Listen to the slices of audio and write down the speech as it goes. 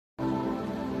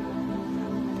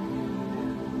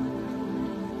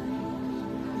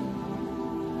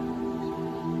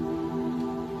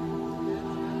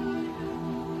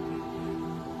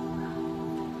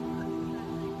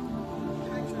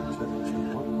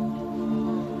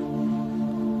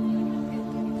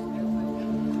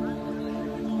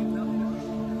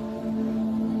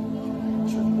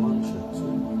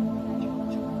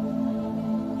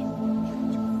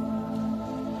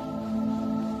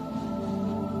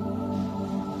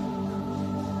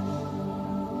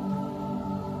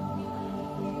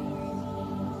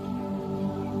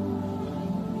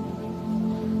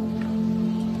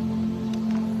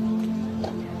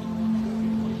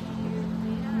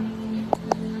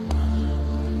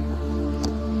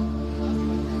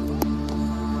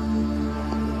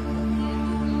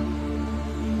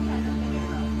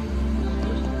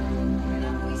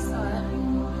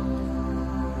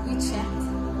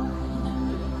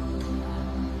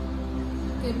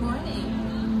Good morning.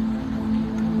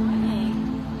 Good morning.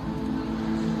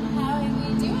 How are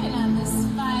we doing on this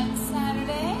fine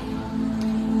Saturday?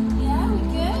 Yeah, we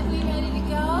good? We ready to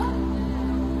go?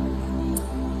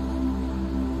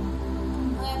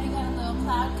 I'm glad we got a little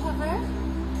cloud cover.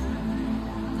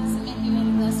 Doesn't make it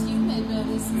any less humid, but at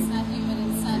least it's not humid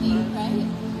and sunny, right?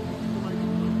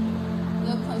 A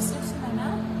little closer to my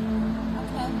mouth?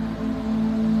 Okay.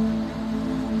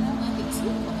 That might be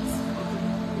too close.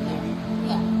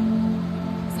 Yeah.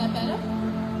 Is that better?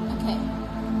 Okay.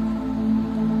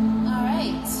 All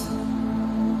right.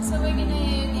 So we're going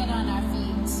to get on our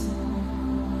feet.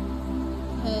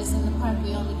 Because in the park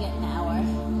we only get an hour.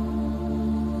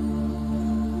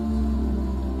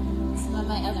 Some of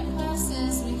my other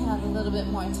classes we have a little bit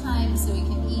more time so we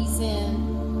can ease in.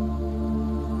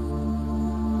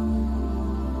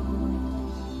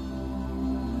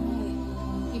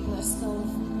 Still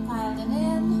filing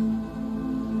in.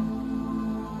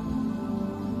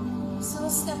 So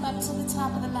we'll step up to the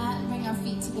top of the mat and bring our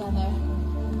feet together.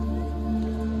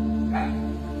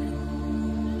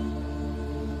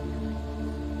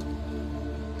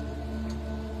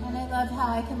 And I love how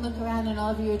I can look around and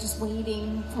all of you are just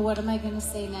waiting for what am I going to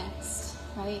say next,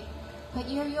 right? But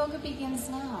your yoga begins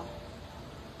now.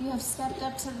 You have stepped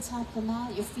up to the top of the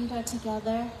mat, your feet are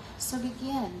together, so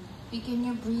begin. Begin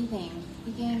your breathing.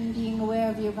 Begin being aware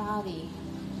of your body.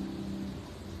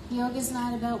 Yoga is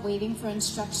not about waiting for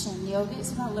instruction. Yoga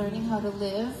is about learning how to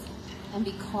live and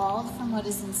be called from what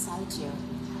is inside you.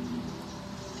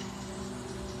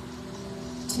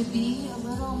 To be a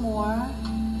little more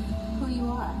who you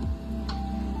are.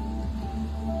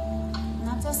 And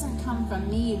that doesn't come from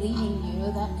me leading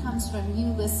you. That comes from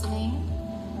you listening,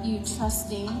 you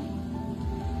trusting,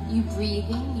 you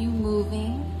breathing, you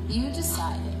moving, you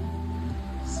deciding.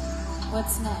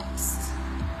 What's next?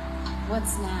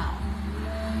 What's now?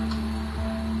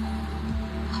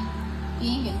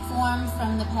 Being informed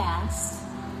from the past,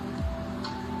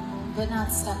 but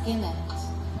not stuck in it.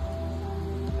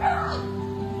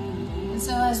 And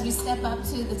so as we step up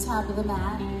to the top of the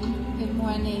mat, good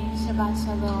morning, Shabbat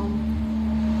Shalom.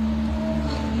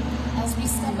 As we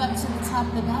step up to the top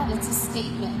of the mat, it's a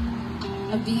statement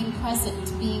of being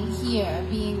present, being here,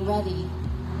 being ready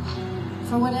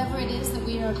for whatever it is that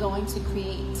we are going to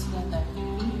create together.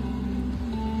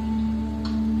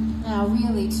 Now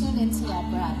really tune into that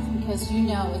breath because you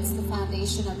know it's the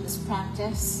foundation of this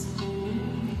practice.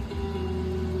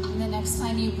 And the next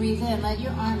time you breathe in, let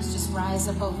your arms just rise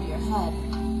up over your head.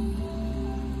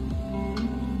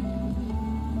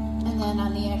 And then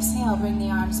on the exhale, bring the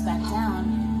arms back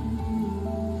down.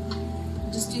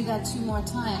 Just do that 2 more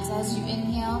times. As you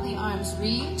inhale, the arms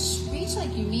reach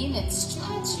like you mean it.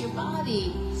 Stretch your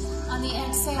body. On the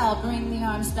exhale, bring the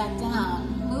arms back down.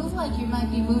 Move like you might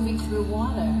be moving through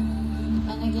water.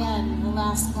 And again, the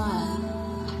last one.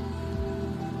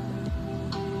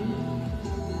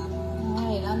 All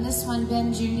right, on this one,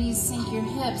 bend your knees, sink your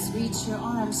hips, reach your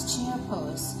arms, chair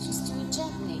pose. Just do it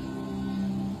gently.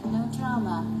 No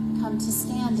drama. Come to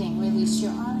standing. Release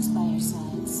your arms by your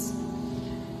sides.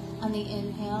 On the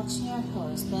inhale, chair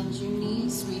pose. Bend your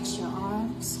knees, reach your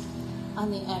arms. On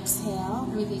the exhale,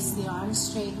 release the arms,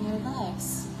 straighten your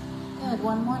legs. Good,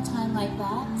 one more time like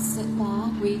that. Sit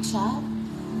back, reach up.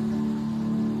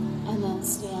 And then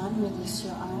stand, release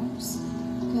your arms.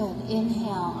 Good,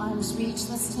 inhale, arms reach.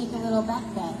 Let's take a little back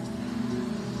bend.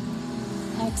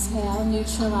 Exhale,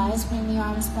 neutralize, bring the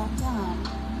arms back down.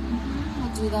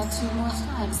 We'll do that 2 more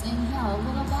times. Inhale, a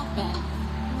little back bend.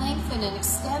 Lengthen and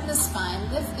extend the spine,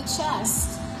 lift the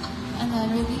chest, and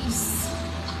then release.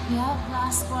 Yep,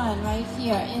 last one right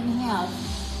here. Inhale,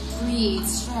 breathe,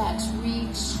 stretch,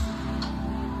 reach.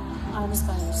 Arms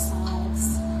by your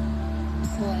sides.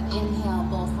 Good, inhale,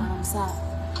 both arms up.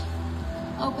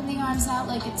 Open the arms out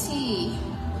like a T.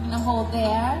 We're gonna hold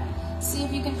there. See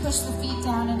if you can push the feet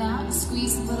down and out.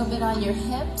 Squeeze a little bit on your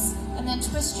hips, and then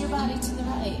twist your body to the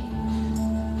right.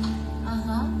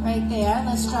 Right there.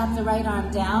 Let's drop the right arm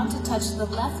down to touch the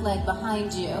left leg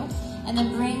behind you, and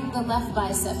then bring the left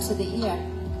bicep to the ear.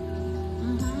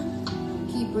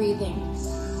 Keep breathing.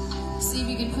 See if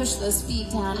you can push those feet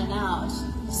down and out.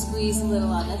 Squeeze a little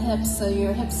on the hips so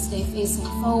your hips stay facing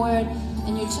forward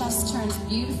and your chest turns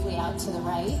beautifully out to the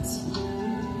right.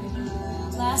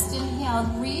 Last inhale,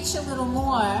 reach a little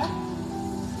more,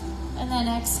 and then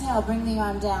exhale, bring the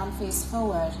arm down, face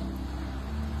forward.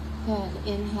 Good.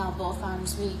 Inhale, both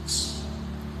arms reach.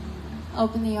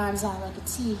 Open the arms out like a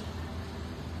T.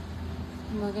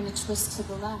 And we're going to twist to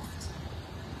the left.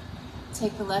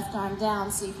 Take the left arm down.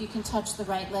 See if you can touch the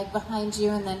right leg behind you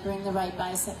and then bring the right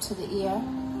bicep to the ear.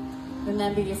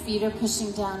 Remember, your feet are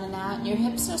pushing down and out, and your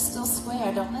hips are still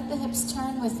square. Don't let the hips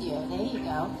turn with you. There you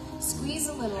go. Squeeze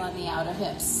a little on the outer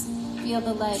hips. Feel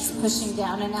the legs pushing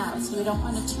down and out. So we don't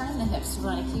want to turn the hips. We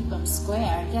want to keep them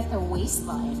square. Get the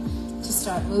waistline to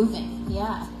start moving.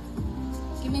 Yeah.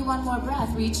 Give me one more breath.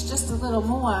 Reach just a little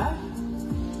more.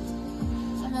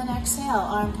 And then exhale.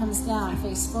 Arm comes down,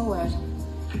 face forward.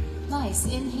 Nice.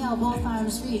 Inhale, both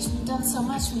arms reach. We've done so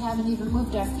much we haven't even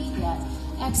moved our feet yet.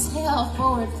 Exhale,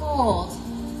 forward fold.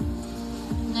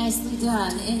 Nicely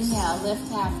done. Inhale,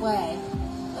 lift halfway.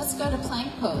 Let's go to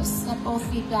plank pose. Step both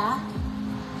feet back.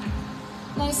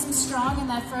 Nice and strong in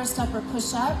that first upper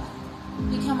push-up.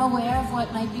 Become aware of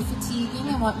what might be fatiguing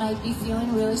and what might be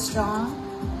feeling really strong.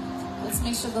 Let's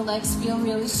make sure the legs feel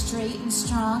really straight and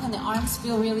strong and the arms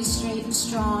feel really straight and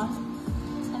strong.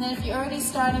 And then if you're already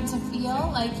starting to feel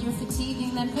like you're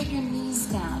fatiguing, then put your knees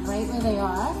down right where they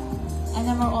are. And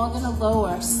then we're all going to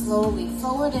lower slowly,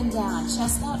 forward and down,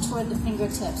 chest out toward the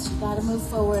fingertips. You got to move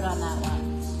forward on that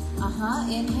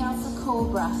one. Inhale for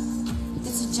cobra.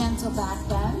 It's a gentle back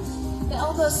bend. The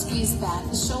elbows squeeze back,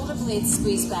 the shoulder blades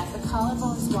squeeze back, the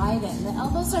collarbones widen. The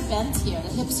elbows are bent here, the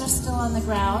hips are still on the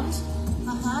ground.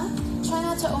 Try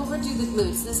not to overdo the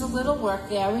glutes. There's a little work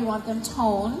there. We want them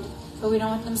toned, but we don't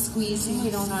want them squeezing. We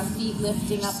don't want our feet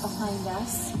lifting up behind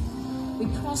us. We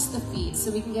press the feet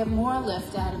so we can get more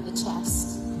lift out of the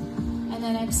chest. And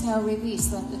then exhale,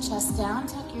 release. Let the chest down,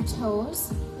 tuck your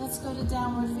toes. Let's go to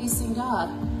downward facing dog.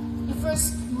 Your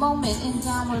first moment in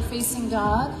downward facing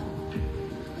dog,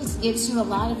 it gives you a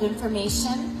lot of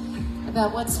information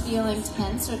about what's feeling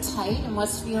tense or tight and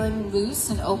what's feeling loose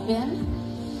and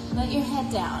open. Let your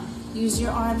head down. Use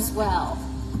your arms well.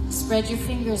 Spread your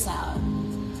fingers out.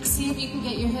 See if you can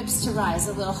get your hips to rise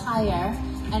a little higher,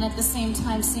 and at the same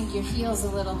time sink your heels a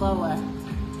little lower.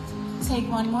 Take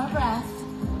one more breath,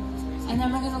 and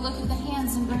then we're going to look at the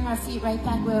hands and bring our feet right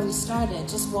back where we started.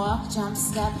 Just walk, jump,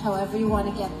 step, however you want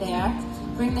to get there.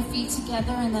 Bring the feet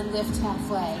together and then lift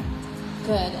halfway.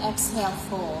 Good. Exhale,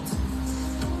 fold.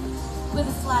 With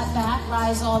a flat back,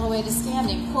 rise all the way to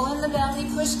standing. Pull in the belly,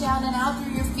 push down and out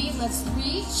through your feet. Let's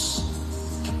reach,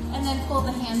 and then pull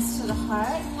the hands to the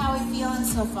heart. How are we feeling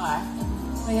so far?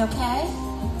 Are you okay?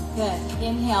 Good.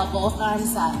 Inhale, both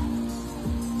arms up.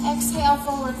 Exhale,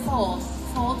 forward fold.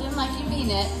 Fold in like you mean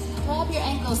it. Grab your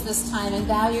ankles this time and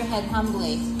bow your head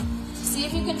humbly. See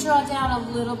if you can draw down a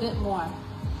little bit more.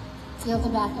 Feel the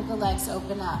back of the legs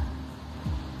open up.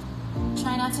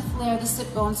 Try not to flare the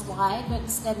sit bones wide, but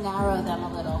instead narrow them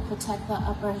a little. Protect the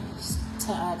upper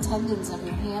tendons of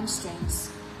your hamstrings.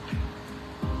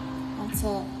 That's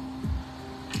it.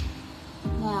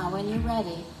 Now, when you're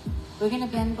ready, we're going to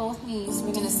bend both knees.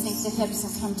 We're going to sink the hips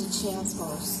and come to child's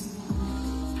pose.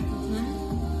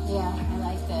 Yeah, I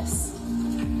like this.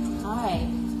 All right.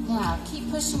 Now, keep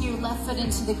pushing your left foot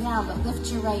into the ground, but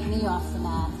lift your right knee off the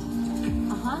mat.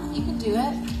 You can do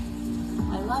it.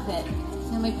 I love it.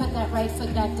 Then we put that right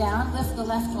foot back down. Lift the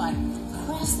left one.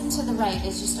 Press into the right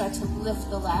as you start to lift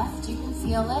the left. You can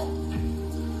feel it.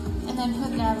 And then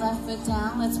put that left foot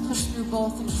down. Let's push through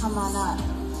both and come on up.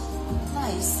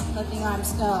 Nice. Let the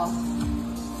arms go.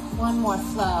 One more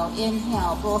flow.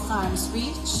 Inhale, both arms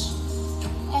reach.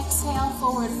 Exhale,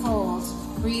 forward fold.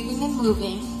 Breathing and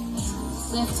moving.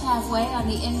 Lift halfway on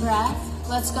the in-breath.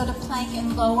 Let's go to plank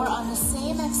and lower on the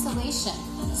same exhalation.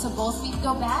 So both feet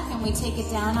go back and we take it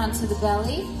down onto the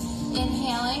belly.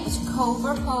 Inhaling to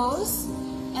cobra pose.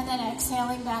 And then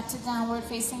exhaling back to downward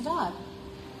facing dog.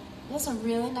 There's a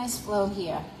really nice flow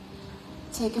here.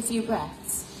 Take a few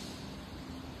breaths.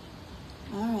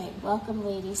 All right, welcome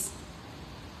ladies.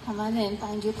 Come on in,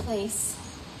 find your place.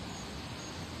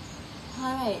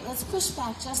 All right, let's push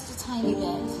back just a tiny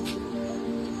bit.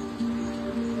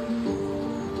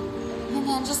 And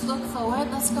then just look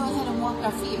forward. Let's go ahead and walk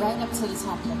our feet right up to the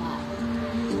top of the mat.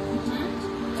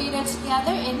 Feet are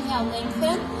together. Inhale,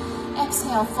 lengthen.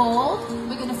 Exhale, fold.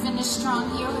 We're going to finish strong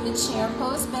here with a chair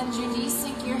pose. Bend your knees,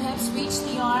 sink your hips, reach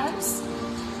the arms.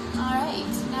 All right.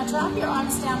 Now drop your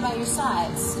arms down by your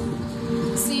sides.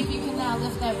 See if you can now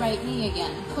lift that right knee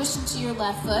again. Push into your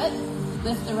left foot.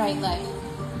 Lift the right leg.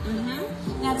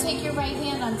 Now take your right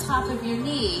hand on top of your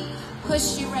knee.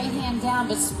 Push your right hand down,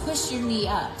 but push your knee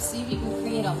up. See if you can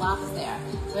create a lock there,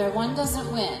 where one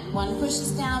doesn't win. One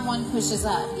pushes down, one pushes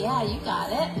up. Yeah, you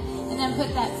got it. And then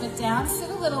put that foot down.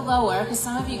 Sit a little lower, because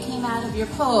some of you came out of your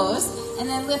pose. And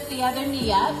then lift the other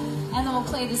knee up, and then we'll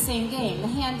play the same game. The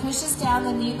hand pushes down,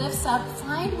 the knee lifts up.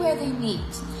 Find where they meet.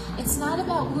 It's not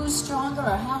about who's stronger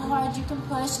or how hard you can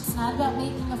push. It's not about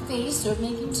making a face or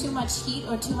making too much heat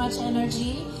or too much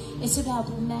energy. It's about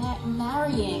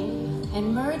marrying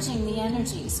and merging the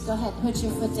energies. Go ahead, put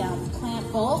your foot down,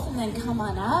 plant both, and then come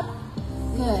on up.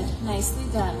 Good, nicely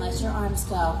done. Let your arms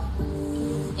go.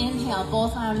 Inhale,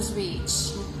 both arms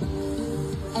reach.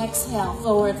 Exhale,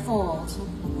 forward fold.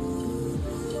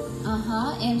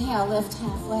 Inhale, lift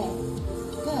halfway.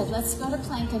 Good, let's go to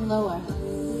plank and lower.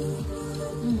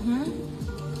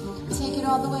 Take it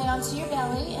all the way onto your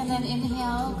belly, and then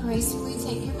inhale, gracefully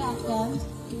take your back bend,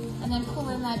 and then pull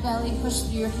in that belly, push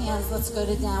through your hands. Let's go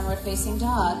to downward facing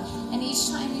dog. And each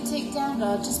time you take down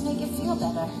dog, just make it feel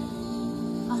better.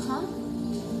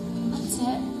 That's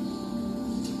it.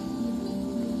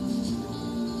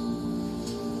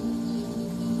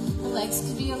 The legs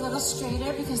could be a little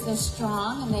straighter because they're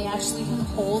strong, and they actually can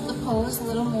hold the pose a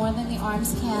little more than the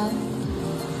arms can.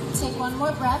 Take one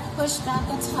more breath, push back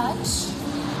a touch.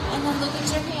 And then look at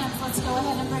your hands. Let's go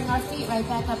ahead and bring our feet right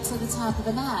back up to the top of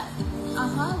the mat.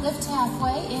 Lift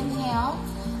halfway. Inhale.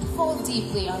 Fold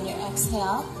deeply on your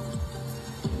exhale.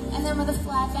 And then with a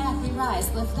flat back, we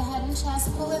rise. Lift the head and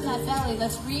chest. Pull in that belly.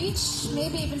 Let's reach.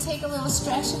 Maybe even take a little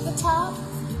stretch at the top.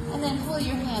 And then pull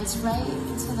your hands right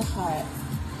to the heart.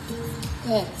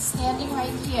 Good. Standing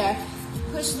right here.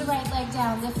 Push the right leg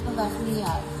down. Lift the left knee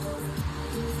up.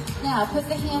 Now, put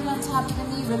the hand on top of the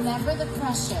knee. Remember the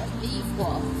pressure,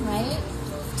 equal, right?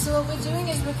 So what we're doing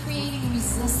is we're creating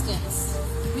resistance.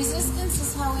 Resistance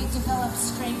is how we develop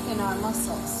strength in our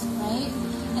muscles, right?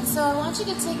 And so I want you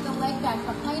to take the leg back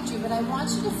behind you, but I want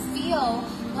you to feel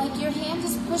like your hand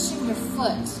is pushing your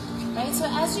foot, right? So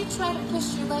as you try to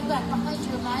push your leg back behind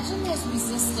you, imagine there's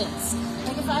resistance.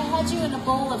 Like if I had you in a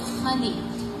bowl of honey,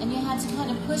 and you had to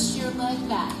kind of push your leg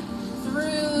back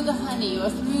through the honey or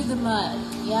through the mud.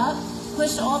 Yep.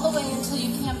 Push all the way until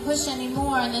you can't push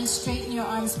anymore, and then straighten your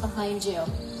arms behind you.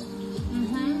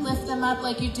 Lift them up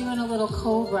like you're doing a little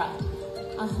cobra.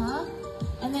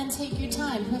 And then take your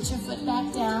time. Put your foot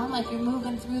back down like you're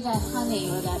moving through that honey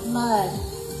or that mud.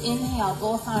 Inhale,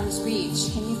 both arms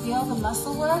reach. Can you feel the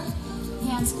muscle work?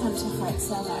 Hands come to heart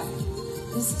center.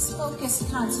 This is focused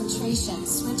concentration.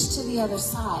 Switch to the other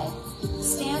side.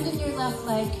 Stand in your left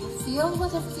leg. Feel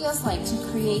what it feels like to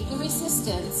create the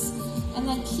resistance, and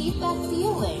then keep that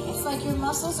feeling. It's like your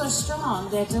muscles are strong.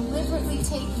 They're deliberately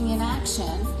taking an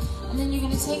action, and then you're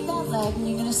going to take that leg and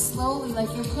you're going to slowly,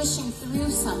 like you're pushing through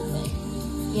something.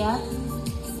 Yeah?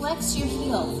 Flex your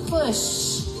heel.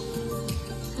 Push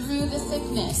through the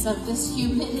thickness of this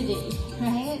humidity,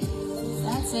 right?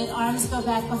 That's it. Arms go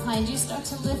back behind you. Start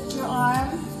to lift your arm.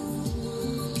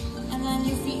 And then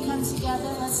your feet come together.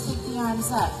 Let's take the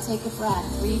arms up. Take a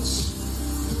breath. Reach.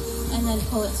 And then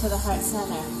pull it to the heart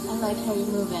center. I like how you're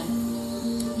moving.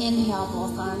 Inhale,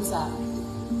 both arms up.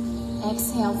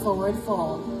 Exhale, forward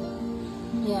fold.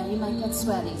 Yeah, you might get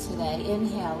sweaty today.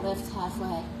 Inhale, lift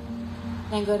halfway.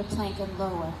 Then go to plank and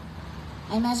lower.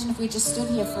 I imagine if we just stood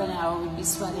here for an hour, we'd be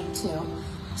sweating too.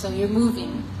 So you're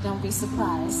moving. Don't be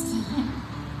surprised.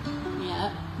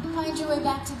 Yeah. Find your way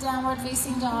back to downward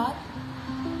facing dog.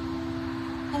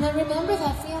 And then remember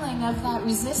that feeling of that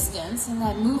resistance and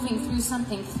that moving through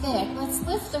something thick. Let's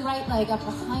lift the right leg up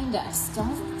behind us.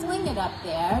 Don't fling it up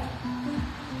there.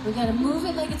 We're going to move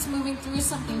it like it's moving through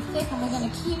something thick, and we're going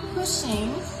to keep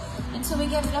pushing until we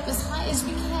get it up as high as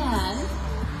we can.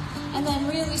 And then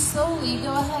really slowly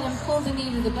go ahead and pull the knee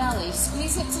to the belly.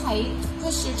 Squeeze it tight.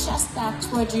 Push your chest back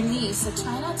toward your knees. So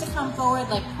try not to come forward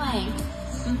like plank.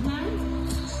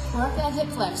 Work that hip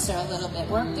flexor a little bit.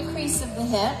 Work the crease of the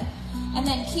hip. And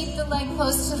then keep the leg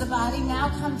close to the body. Now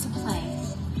come to plank.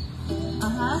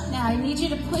 Now I need you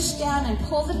to push down and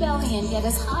pull the belly in. Get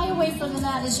as high away from the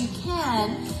mat as you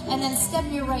can. And then step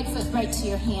your right foot right to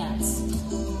your hands.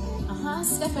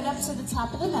 Step it up to the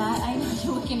top of the mat. I know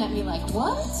you're looking at me like,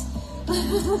 what?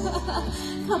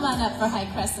 Come on up for high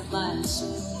crescent lunge.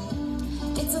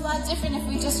 It's a lot different if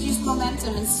we just use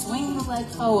momentum and swing the leg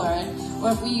forward,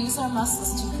 or if we use our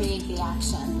muscles to create the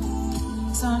action.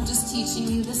 So I'm just teaching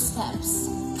you the steps.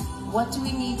 What do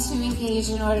we need to engage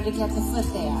in order to get the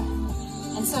foot there?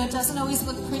 And so it doesn't always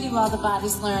look pretty while the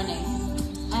body's learning.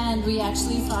 And we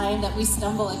actually find that we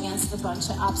stumble against a bunch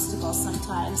of obstacles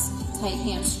sometimes. Tight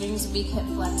hamstrings, weak hip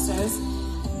flexors,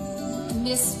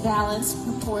 misbalanced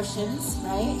proportions,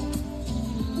 right?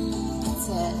 That's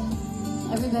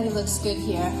it. Everybody looks good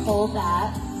here. Hold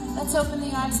that. Let's open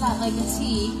the arms out like a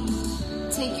T.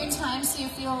 Take your time so you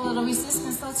feel a little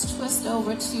resistance. Let's twist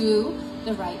over to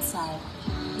the right side.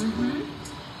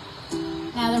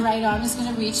 Now the right arm is going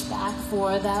to reach back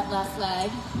for that left leg.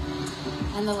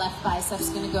 And the left bicep's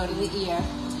going to go to the ear.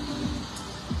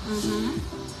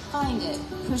 Find it.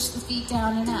 Push the feet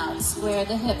down and out. Square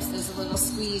the hips. There's a little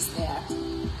squeeze there.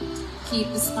 Keep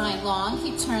the spine long.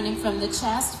 Keep turning from the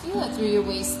chest. Feel it through your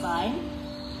waistline.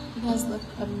 You guys look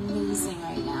amazing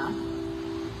right now.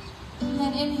 And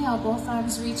then inhale, both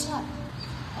arms reach up.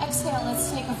 Exhale, let's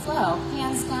take a flow.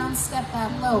 Hands down, step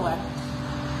back, lower.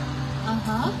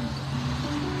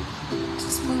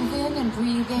 Just moving and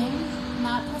breathing,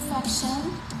 not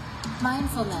perfection.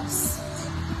 Mindfulness.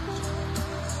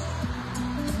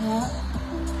 Yep.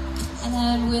 And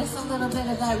then with a little bit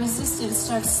of that resistance,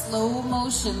 start slow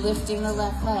motion lifting the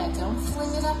left leg. Don't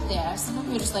fling it up there. Some of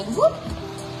you are just like, whoop,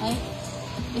 right?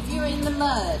 If you're in the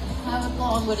mud, how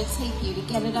long would it take you to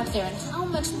get it up there? And how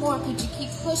much more could you keep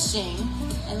pushing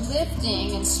and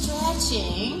lifting and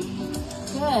stretching?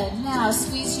 Good. Now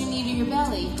squeeze your knee to your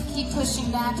belly. Keep pushing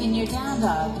back in your down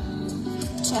dog.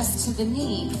 Chest to the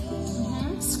knee.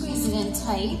 Squeeze it in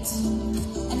tight.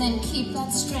 And then keep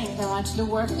that strength. I want you to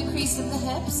work the crease of the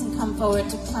hips and come forward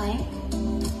to plank.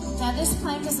 Now this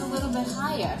plank is a little bit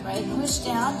higher, right? Push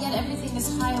down, get everything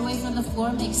as high away from the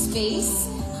floor, make space.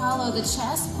 Hollow the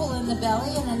chest, pull in the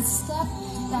belly, and then step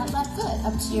that left foot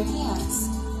up to your hands.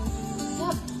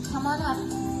 Yep, come on up.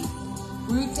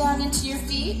 Root down into your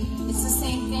feet. It's the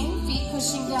same thing. Feet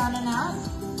pushing down and out.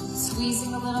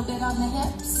 Squeezing a little bit on the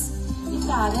hips. You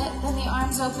got it. Then the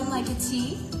arms open like a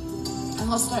T. And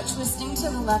we'll start twisting to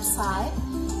the left side.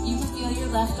 You can feel your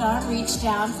left arm reach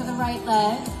down for the right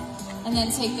leg. And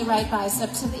then take the right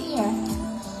bicep to the ear.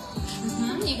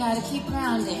 You got to keep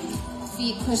grounding.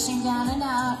 Feet pushing down and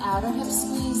out. Outer hip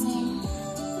squeezing.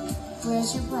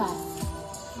 Where's your breath?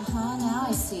 Now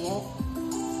I see it.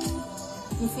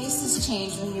 Your faces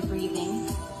change when you're breathing.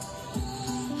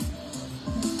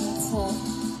 That's it.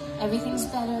 Everything's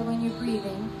better when you're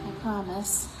breathing, I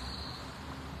promise.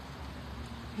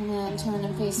 And then turn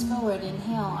and face forward.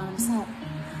 Inhale, arms up.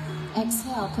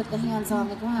 Exhale, put the hands on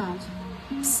the ground.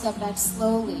 Step back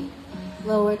slowly.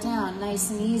 Lower down, nice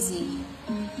and easy.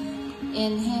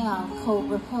 Inhale,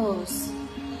 cobra pose.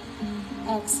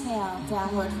 Exhale,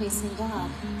 downward facing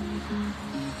dog.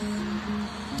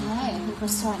 Alright, I think we're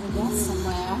starting to get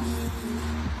somewhere.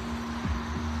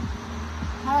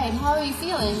 Alright, how are you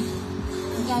feeling?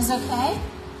 You guys okay?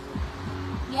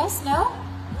 Yes? No?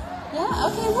 Yeah?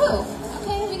 Okay, woo.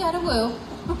 Okay, we got a woo.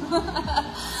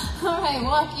 Alright,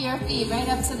 walk your feet right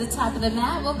up to the top of the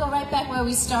mat. We'll go right back where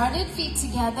we started. Feet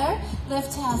together.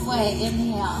 Lift halfway.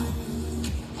 Inhale.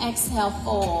 Exhale,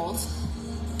 fold.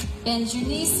 Bend your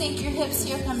knees, sink your hips.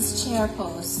 Here comes chair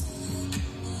pose.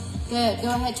 Good. Go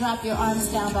ahead, drop your arms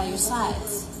down by your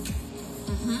sides.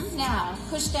 Now,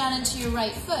 push down into your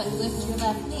right foot. Lift your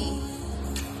left knee.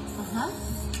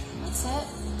 That's it.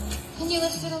 Can you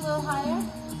lift it a little higher?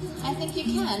 I think you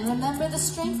can. Remember the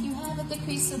strength you have at the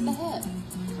crease of the hip.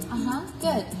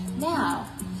 Good. Now,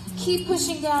 keep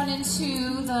pushing down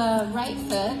into the right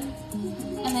foot.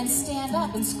 And then stand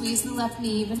up and squeeze the left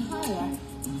knee even higher.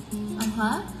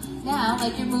 Now,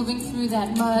 like you're moving through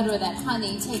that mud or that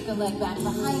honey, take the leg back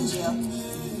behind you.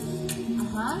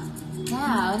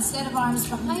 Now, instead of arms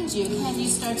behind you, can you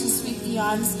start to sweep the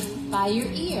arms by your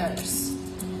ears?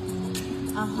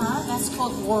 That's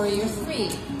called Warrior 3.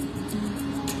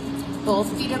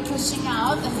 Both feet are pushing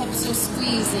out, the hips are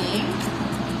squeezing.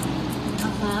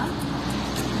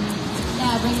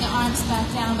 Now bring the arms back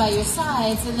down by your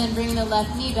sides and then bring the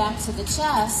left knee back to the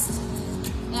chest.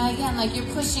 Now again, like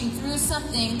you're pushing through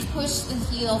something, push the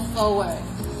heel forward.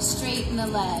 Straighten the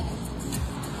leg.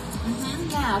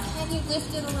 Now, can you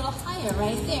lift it a little higher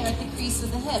right there at the crease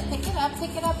of the hip? Pick it up,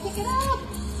 pick it up, pick it up.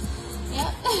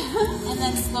 Yep. And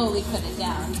then slowly put it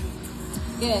down.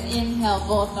 Good. Inhale,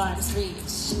 both arms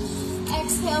reach.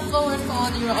 Exhale, forward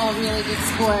fold. You're all really good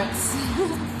sports.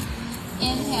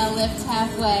 Inhale, lift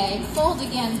halfway. Fold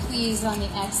again, please, on the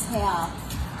exhale.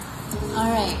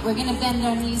 All right, we're going to bend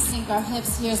our knees, sink our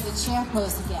hips. Here's the chair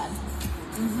pose again.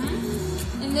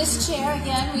 In this chair,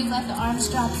 again, we let the arms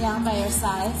drop down by our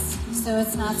sides. So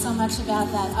it's not so much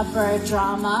about that upper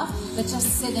drama, but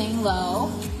just sitting low.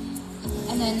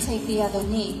 And then take the other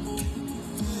knee.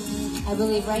 I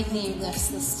believe right knee lifts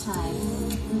this time.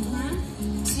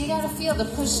 So you got to feel the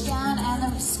push down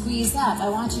and the squeeze up. I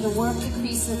want you to work the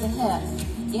crease of the hip.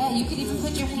 Yeah, you could even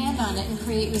put your hand on it and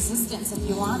create resistance if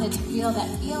you wanted to feel that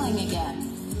feeling again.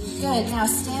 Good. Now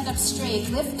stand up straight.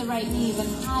 Lift the right knee even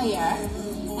higher.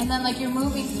 And then like you're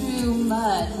moving through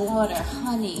mud, water,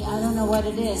 honey. I don't know what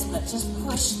it is, but just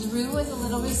push through with a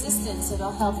little resistance.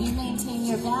 It'll help you maintain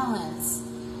your balance.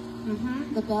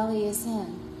 The belly is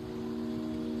in.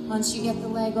 Once you get the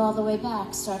leg all the way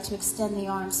back, start to extend the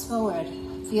arms forward.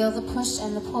 Feel the push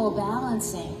and the pull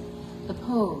balancing the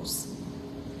pose.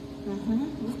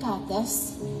 We've got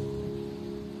this.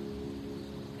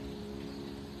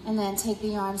 And then take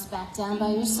the arms back down by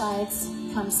your sides.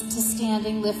 Comes to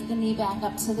standing, lift the knee back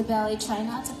up to the belly. Try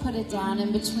not to put it down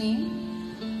in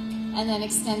between. And then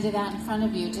extend it out in front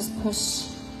of you. Just push.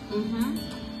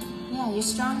 Yeah, you're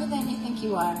stronger than you think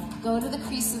you are. Go to the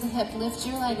crease of the hip. Lift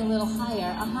your leg a little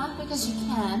higher. Because you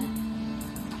can.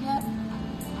 Yep.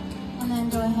 And then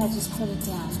go ahead, just put it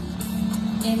down.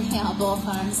 Inhale, both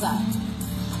arms up.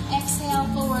 Exhale,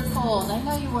 forward fold. I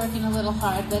know you're working a little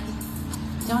hard, but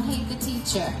don't hate the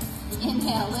teacher.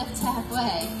 Inhale, lift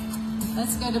halfway.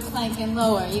 Let's go to plank and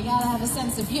lower. You gotta have a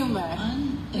sense of humor.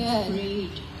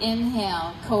 Good.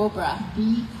 Inhale, cobra.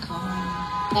 Be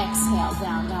calm. Exhale,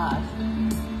 down dog.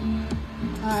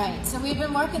 All right, so we've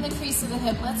been working the crease of the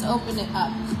hip. Let's open it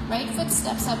up. Right foot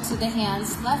steps up to the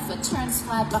hands. Left foot turns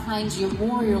flat behind you.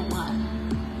 Warrior one.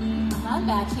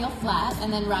 Back heel flat,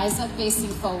 and then rise up facing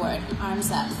forward.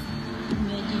 Arms up.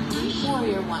 Meditation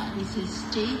Warrior one. is a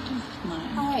state of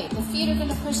mind. All right, the feet are going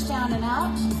to push down and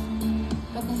out,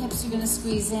 but the hips are going to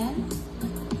squeeze in.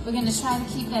 We're going to try to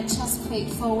keep that chest plate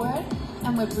forward,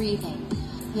 and we're breathing.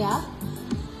 Yeah?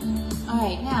 All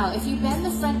right, now, if you bend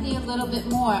the front knee a little bit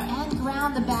more and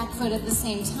ground the back foot at the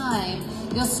same time,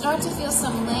 you'll start to feel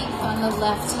some length on the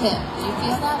left hip. Do you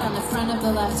feel that on the front of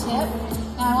the left hip?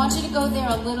 Now, I want you to go there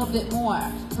a little bit more.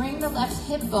 Bring the left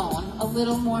hip bone a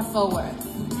little more forward.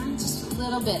 Just a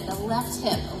little bit. The left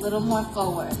hip a little more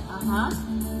forward.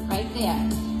 Right there.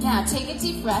 Now, take a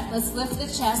deep breath. Let's lift the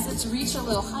chest. Let's reach a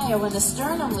little higher. When the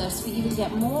sternum lifts, we even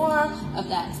get more of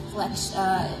that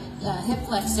hip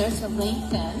flexor to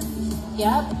lengthen.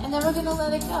 Yep. And then we're going to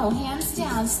let it go. Hands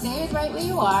down. Stay right where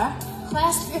you are.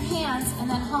 Clasp your hands and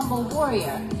then humble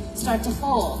warrior. Start to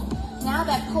fold. Now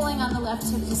that pulling on the left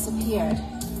hip disappeared.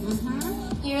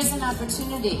 Here's an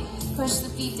opportunity. Push the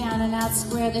feet down and out,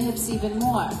 square the hips even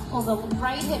more. Pull the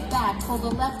right hip back, pull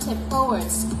the left hip forward.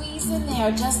 Squeeze in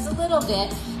there just a little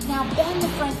bit. Now bend the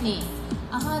front knee.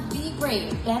 Be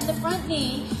brave. Bend the front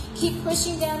knee. Keep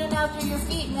pushing down and out through your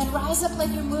feet, and then rise up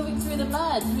like you're moving through the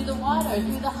mud, through the water,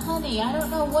 through the honey. I don't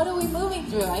know. What are we moving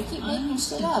through? I keep making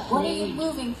shit up. What are you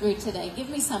moving through today? Give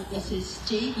me something.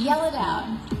 Yell it out.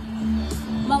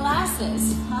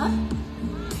 Molasses,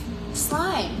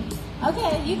 Slime.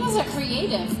 Okay, you guys are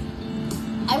creative.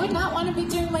 I would not want to be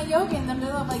doing my yoga in the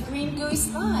middle of like green gooey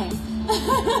slime.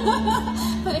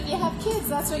 But if you have kids,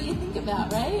 that's what you think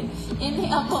about, right?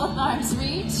 Inhale, both arms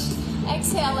reach.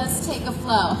 Exhale, let's take a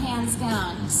flow. Hands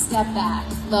down, step back,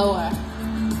 lower.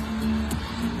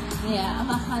 Yeah, I'm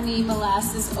a honey,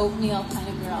 molasses, oatmeal kind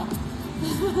of girl.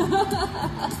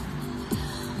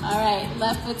 All right,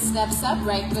 left foot steps up,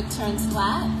 right foot turns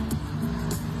flat.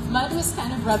 Mud was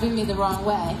kind of rubbing me the wrong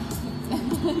way.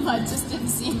 Mud just didn't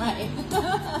seem right.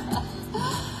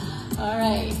 All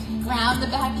right, ground the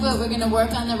back foot. We're gonna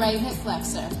work on the right hip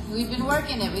flexor. We've been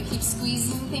working it. We keep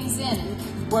squeezing things in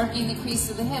and working the crease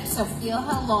of the hip. So feel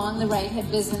how long the right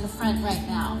hip is in the front right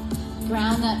now.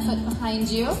 Ground that foot behind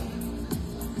you.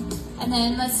 And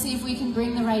then let's see if we can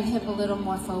bring the right hip a little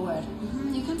more forward.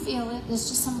 You can feel it. There's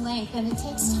just some length, and it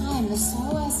takes time. The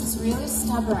psoas is really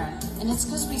stubborn, and it's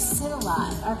because we sit a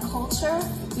lot. Our culture,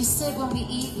 we sit when we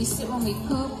eat, we sit when we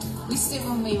poop, we sit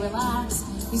when we relax,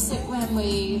 we sit when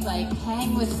we like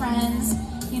hang with friends,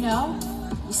 you know?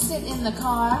 We sit in the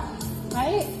car,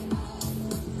 right?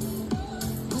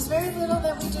 There's very little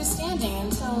that we do standing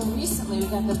until recently we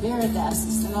got the Vera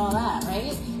desks and all that,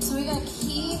 right? So we're gonna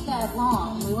keep that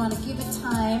long. We wanna give it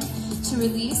time to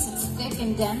release. It's thick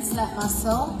and dense, that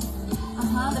muscle.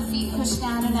 The feet push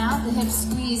down and out, the hips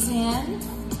squeeze in.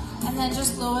 And then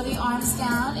just lower the arms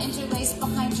down, interlace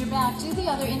behind your back. Do the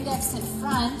other index in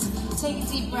front. Take a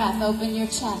deep breath, open your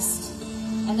chest.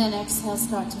 And then exhale,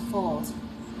 start to fold.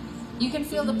 You can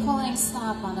feel the pulling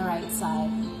stop on the right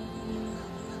side.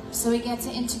 So we get to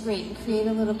integrate and create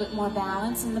a little bit more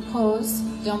balance in the pose.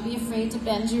 Don't be afraid to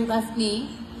bend your left knee.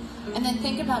 And then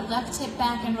think about left hip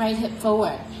back and right hip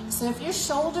forward. So if your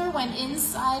shoulder went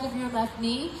inside of your left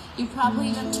knee, you probably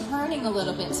even turning a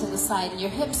little bit to the side, and your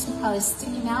hips are probably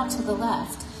sticking out to the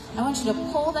left. I want you to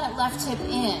pull that left hip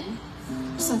in.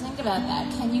 So think about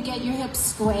that. Can you get your hips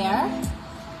square?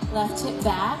 Left hip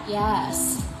back,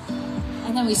 yes.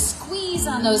 And then we squeeze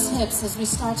on those hips as we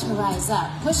start to rise up.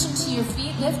 Push into your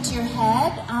feet, lift your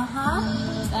head.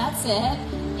 That's it.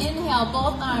 Inhale,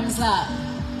 both arms up.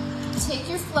 Take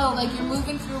your flow like you're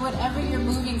moving through whatever you're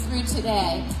moving through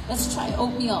today. Let's try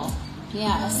oatmeal.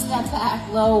 Yeah, step back,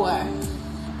 lower.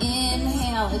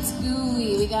 Inhale, it's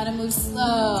gooey. We gotta move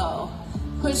slow.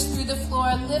 Push through the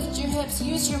floor, lift your hips,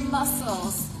 use your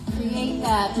muscles. Create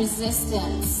that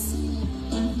resistance.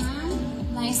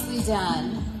 Nicely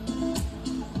done.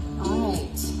 All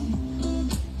right.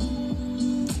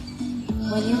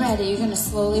 When you're ready, you're going to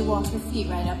slowly walk your feet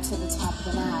right up to the top of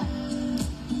the mat.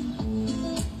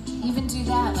 Even do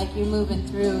that like you're moving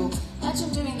through. Imagine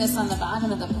doing this on the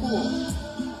bottom of the pool.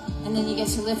 And then you get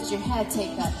to lift your head,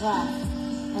 take that breath.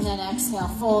 And then exhale,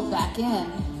 fold back in.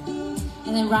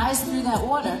 And then rise through that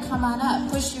water. Come on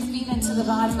up. Push your feet into the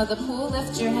bottom of the pool.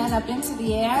 Lift your head up into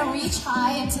the air. Reach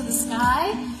high into the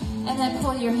sky. And then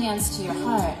pull your hands to your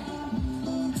heart.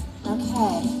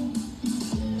 Okay.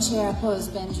 Chair pose,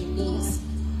 bend your knees.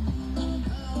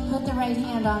 Put the right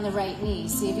hand on the right knee.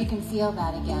 See if you can feel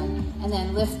that again. And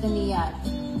then lift the knee up.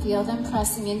 Feel them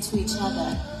pressing into each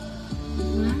other.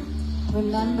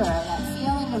 Remember that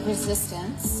feeling of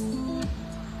resistance.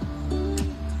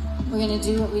 We're going to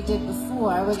do what we did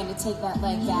before. We're going to take that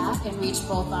leg back and reach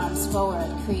both arms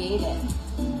forward. Create it.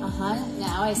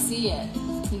 Now I see it.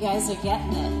 You guys are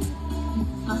getting it.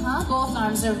 Both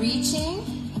arms are reaching.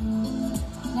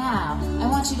 Now, I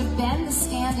want you to bend the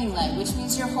standing leg, which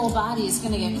means your whole body is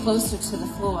going to get closer to the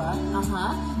floor.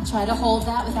 Try to hold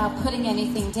that without putting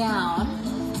anything down.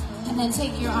 And then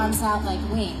take your arms out like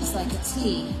wings, like a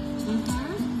T.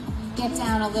 Get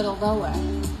down a little lower.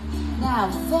 Now,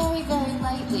 very, very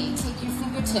lightly, take your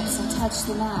fingertips and touch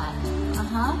the mat.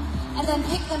 And then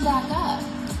pick them back up.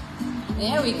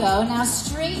 There we go. Now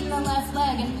straighten the left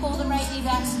leg and pull the right knee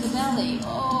back to the belly.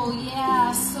 Oh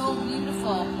yeah, so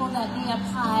beautiful. Pull that knee up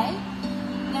high.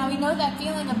 Now we know that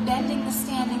feeling of bending the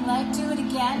standing leg. Do it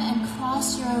again and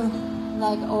cross your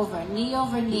leg over knee,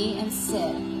 and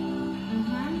sit.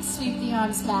 Sweep the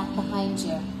arms back behind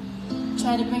you.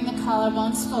 Try to bring the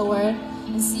collarbones forward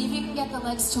and see if you can get the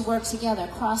legs to work together.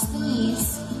 Cross the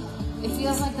knees. It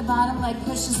feels like the bottom leg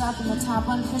pushes up and the top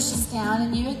one pushes down,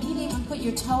 and you can even put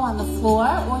your toe on the floor,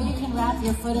 or you can wrap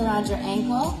your foot around your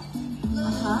ankle.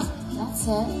 That's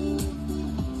it.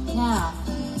 Now,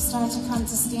 start to come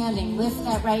to standing. Lift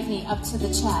that right knee up to the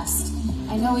chest.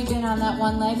 I know we've been on that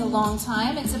one leg a long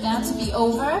time. It's about to be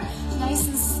over. Nice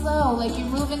and slow, like you're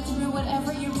moving through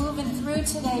whatever you're moving through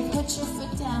today. Put your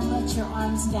foot down, let your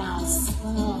arms down.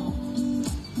 Slow.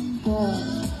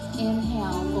 Good.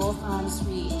 Inhale, both arms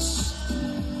reach.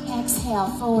 Exhale,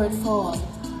 forward fold.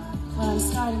 What I'm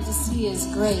starting to see is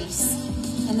grace.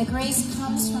 And the grace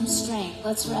comes from strength.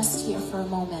 Let's rest here for a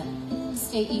moment.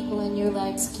 Stay equal in your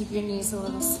legs. Keep your knees a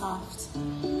little soft.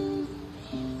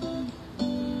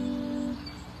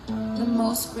 The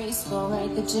most graceful,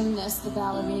 right? The gymnast, the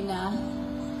ballerina.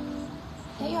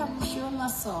 They are pure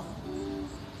muscle.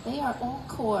 They are all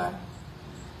core.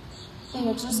 They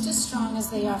are just as strong as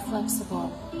they are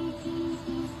flexible.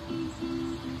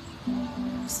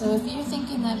 So if you're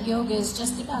thinking that yoga is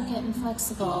just about getting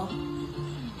flexible,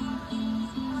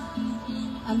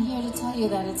 I'm here to tell you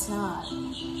that it's not.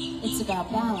 It's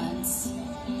about balance.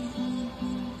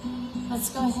 Let's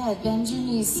go ahead, bend your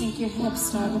knees, sink your hips,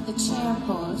 start with the chair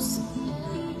pose.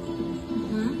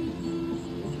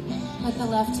 Put the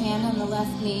left hand on the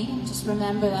left knee. Just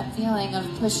remember that feeling of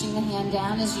pushing the hand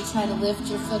down as you try to lift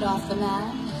your foot off the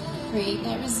mat. Create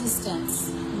that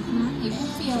resistance. You can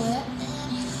feel it.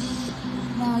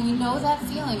 Now you know that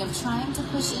feeling of trying to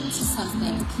push into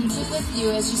something. Keep it with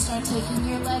you as you start taking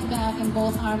your leg back and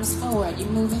both arms forward. You're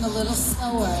moving a little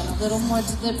slower and a little more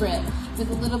deliberate with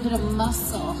a little bit of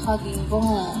muscle hugging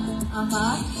bone.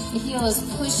 The heel is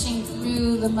pushing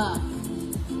through the muck.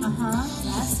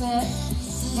 That's it.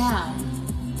 Now,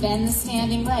 bend the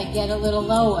standing leg, get a little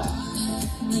lower.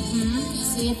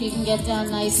 See if you can get down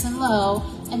nice and low.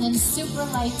 And then super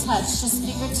light touch, just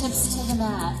fingertips to the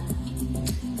mat.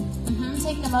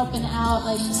 Take them up and out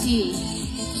like T.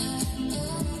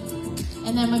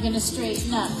 And then we're going to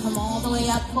straighten up. Come all the way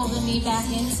up, pull the knee back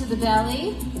into the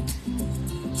belly.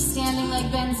 Standing leg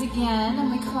bends again,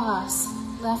 and we cross.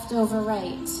 Left over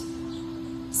right.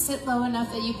 Sit low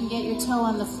enough that you can get your toe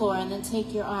on the floor, and then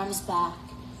take your arms back.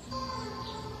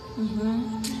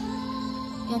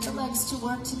 Get the legs to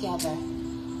work together.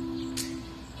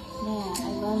 Man,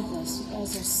 I love this. You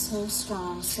guys are so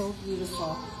strong, so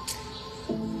beautiful.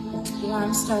 The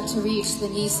arms start to reach, the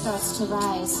knee starts to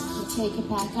rise. You take it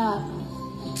back up.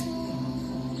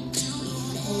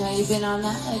 I know you've been on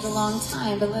that leg a long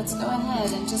time, but let's go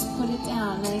ahead and just put it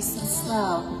down nice and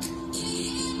slow.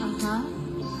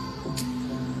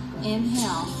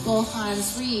 Inhale, both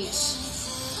arms reach.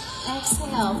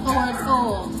 Exhale, forward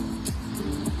fold.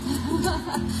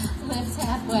 Lift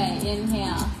halfway,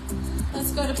 inhale.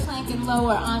 Let's go to plank and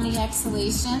lower on the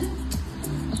exhalation.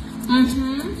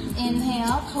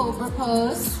 Inhale, cobra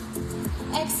pose.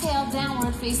 Exhale,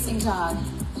 downward facing dog.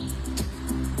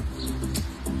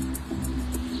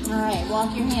 All right,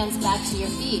 walk your hands back to your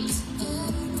feet.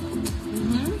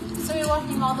 So we're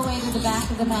walking all the way to the back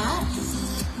of the mat.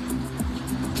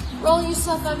 Roll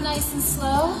yourself up nice and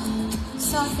slow.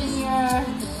 Soften your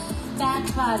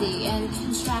back body and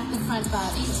contract the front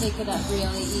body. Take it up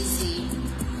really easy.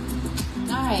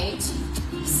 All right,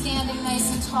 standing nice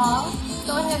and tall.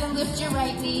 Go ahead and lift your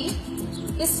right knee.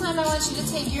 This time I want you to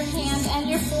take your hand and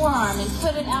your forearm and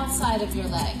put it outside of your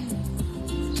leg.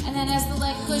 And then as the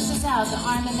leg pushes out, the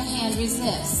arm and the hand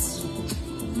resist.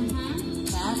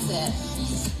 That's it.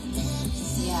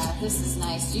 Yeah, this is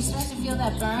nice. Do you start to feel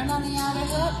that burn on the outer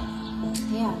hip?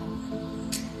 Yeah.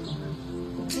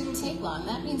 Didn't take long.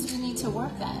 That means we need to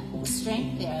work that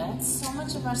strength there. That's so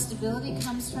much of our stability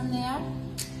comes from there.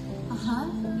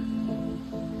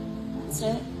 That's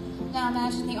it. Now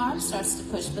imagine the arm starts to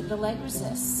push, but the leg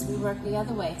resists. We work the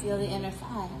other way. Feel the inner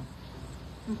thigh.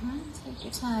 Take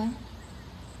your time.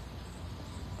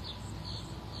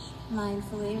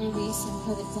 Mindfully release and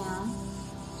put it down.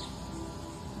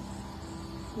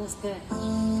 Feels good. Do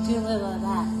a little of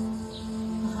that.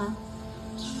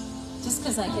 Just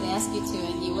because I can ask you to,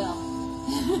 and you will.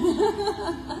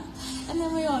 And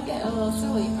then we all get a little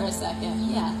silly for a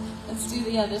second. Yeah, let's do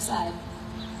the other side.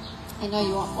 I know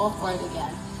you won't fall for it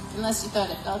again, unless you thought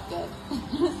it felt good.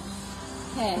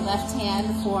 Okay, left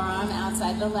hand, forearm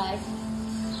outside the leg.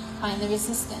 Find the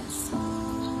resistance.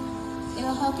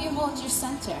 It'll help you hold your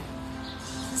center.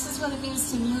 This is what it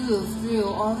means to move through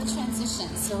all the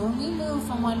transitions. So when we move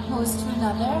from one pose to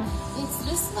another, it's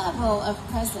this level of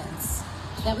presence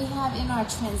that we have in our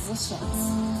transitions.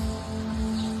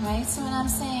 Right? So when I'm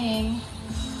saying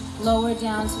lower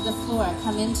down to the floor,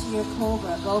 come into your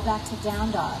cobra, go back to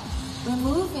down dog, we're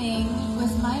moving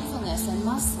with mindfulness and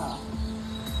muscle.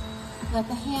 Let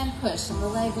the hand push and the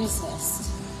leg resist.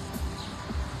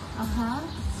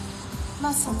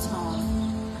 Muscle tone.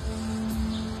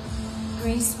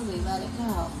 Gracefully let it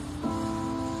go.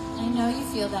 I know you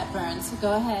feel that burn, so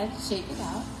go ahead, shake it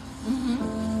out.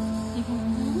 You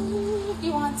can, if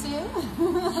you want to.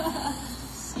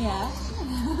 Yeah,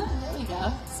 there we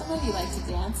go. Some of you like to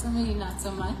dance, some of you not so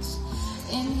much.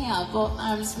 Inhale, both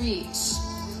arms reach.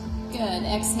 Good,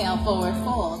 exhale, forward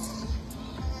fold.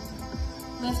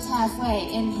 Lift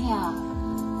halfway, inhale.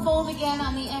 Fold again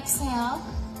on the exhale.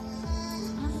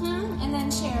 And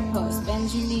then chair pose.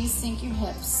 Bend your knees, sink your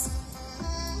hips.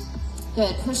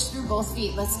 Good, push through both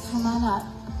feet. Let's come on up.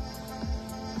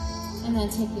 And then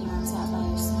take the arms out by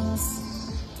your sides.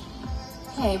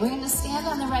 Okay, we're going to stand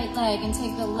on the right leg and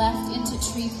take the left into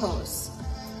tree pose.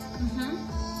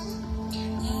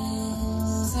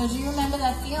 So do you remember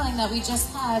that feeling that we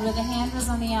just had where the hand was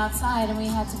on the outside and we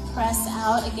had to press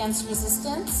out against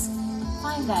resistance?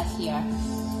 Find that here.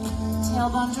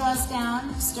 Tailbone draws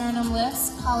down, sternum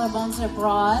lifts, collarbones are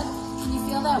broad. Can you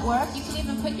feel that work? You can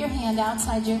even put your hand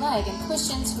outside your leg and push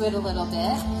into it a little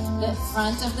bit. The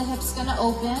front of the hip's going to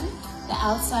open. The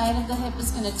outside of the hip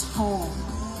is going to tone.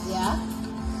 Yeah?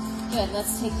 Good.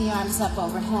 Let's take the arms up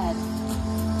overhead.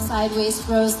 Side waist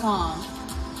grows long.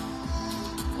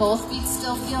 Both feet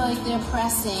still feel like they're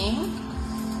pressing.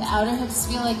 The outer hips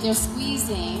feel like they're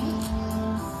squeezing.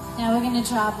 Now we're going to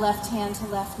drop left hand to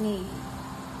left knee.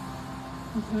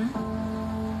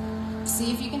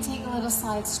 See if you can take a little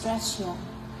side stretch here.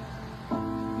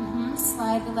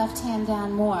 Slide the left hand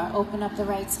down more. Open up the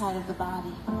right side of the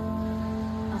body.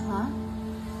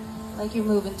 Like you're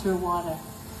moving through water.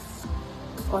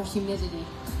 Or humidity.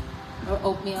 Or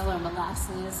oatmeal or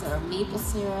molasses or maple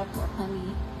syrup or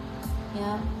honey.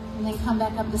 Yeah? And then come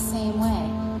back up the same way.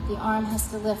 The arm has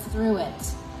to lift through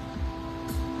it.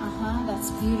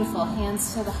 That's beautiful.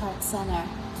 Hands to the heart center.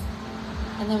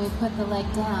 And then we put the leg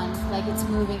down like it's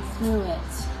moving through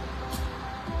it.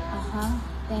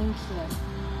 Thank you.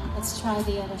 Let's try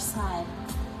the other side.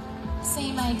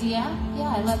 Same idea.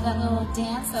 Yeah, I love that little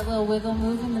dance, that little wiggle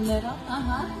move in the middle.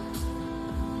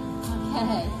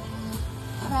 Okay.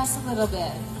 Press a little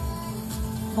bit.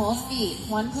 Both feet.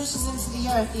 One pushes into the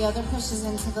earth, the other pushes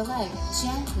into the leg.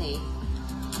 Gently.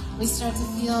 We start to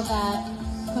feel that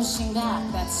pushing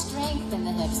back, that strength in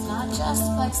the hips, not just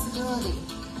flexibility.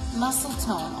 Muscle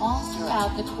tone all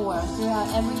throughout the core, throughout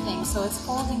everything, so it's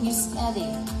holding you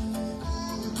steady.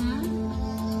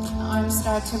 The arms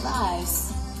start to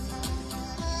rise,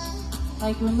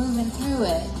 like we're moving through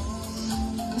it.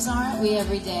 Because aren't we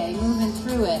every day, moving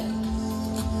through it?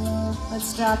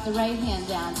 Let's drop the right hand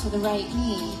down to the right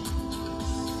knee.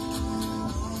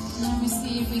 And then we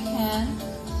see if we can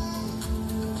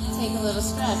take a little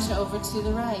stretch over to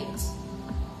the right.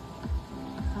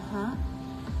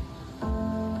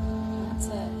 That's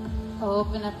it.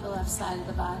 Open up the left side of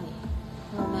the body.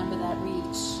 Remember that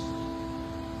reach.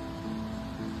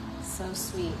 So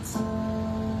sweet.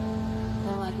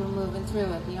 feeling like we're moving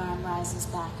through it. The arm rises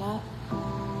back up.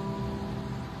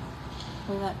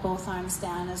 We let both arms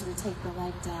down as we take the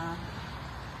leg down.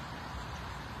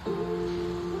 Go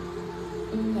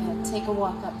ahead, take a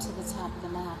walk up to the top of the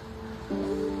mat.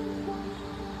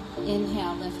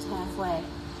 Inhale, lift halfway.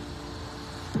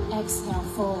 Exhale,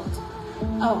 fold.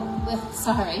 Oh, lift,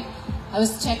 sorry. I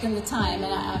was checking the time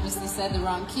and I obviously said the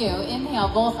wrong cue. Inhale,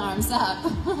 both arms up.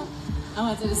 I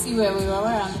wanted to see where we were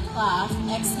on the clock.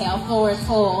 Exhale, forward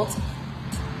fold.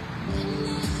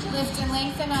 Lift and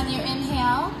lengthen on your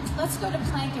inhale. Let's go to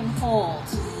plank and hold.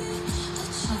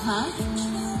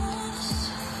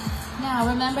 Now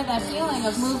remember that feeling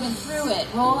of moving through it.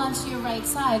 Roll onto your right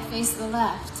side, face the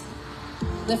left.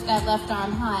 Lift that left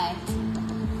arm high.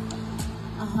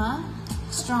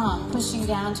 Strong, pushing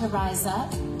down to rise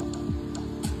up.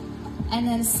 And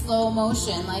then slow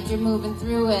motion, like you're moving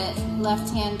through it.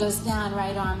 Left hand goes down,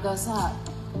 right arm goes up.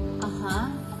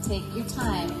 Take your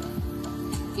time.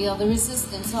 Feel the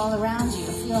resistance all around you.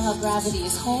 Feel how gravity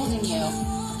is holding you.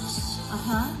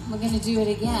 We're going to do it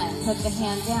again. Put the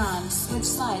hand down. Switch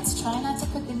sides. Try not to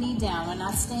put the knee down. We're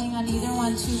not staying on either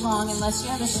one too long unless you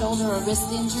have a shoulder or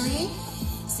wrist injury.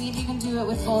 See if you can do it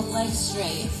with both legs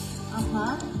straight.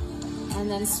 And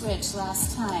then switch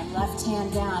last time. Left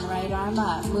hand down, right arm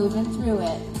up. Moving through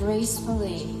it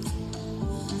gracefully.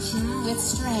 With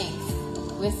strength.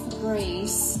 With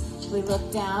grace. We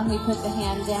look down. We put the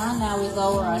hand down. Now we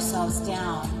lower ourselves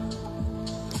down.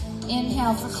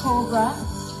 Inhale for cobra.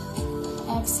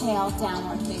 Exhale,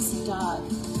 downward facing dog.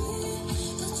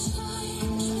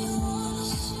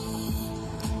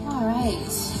 All right.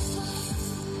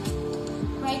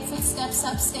 Right foot steps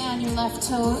up, stay on your left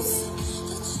toes.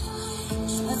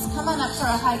 Let's come on up for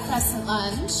a high crescent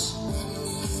lunge.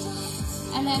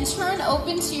 And then turn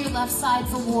open to your left side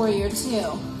for warrior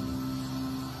two.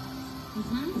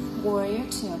 Warrior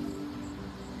two.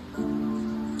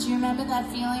 Do you remember that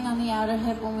feeling on the outer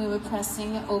hip when we were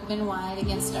pressing open wide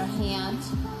against our hand?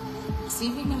 See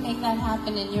if you can make that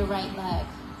happen in your right leg.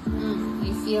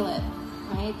 You feel it,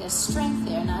 right? There's strength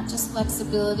there, not just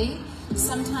flexibility.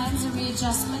 Sometimes a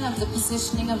readjustment of the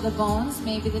positioning of the bones,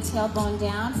 maybe the tailbone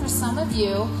down. For some of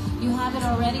you, you have it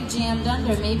already jammed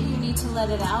under. Maybe you need to let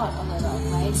it out a little,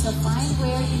 right? So find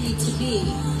where you need to be.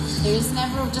 There is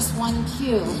never just one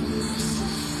cue.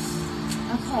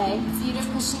 Okay, feet are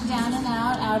pushing down and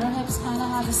out. Outer hips kind of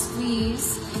have a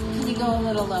squeeze. Can you go a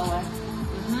little lower?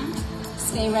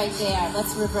 Stay right there.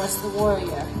 Let's reverse the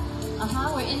warrior.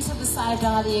 We're into the side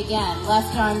body again.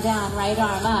 Left arm down, right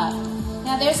arm up.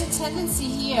 Now there's a tendency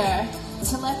here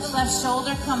to let the left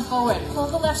shoulder come forward. Pull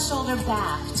the left shoulder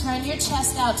back. Turn your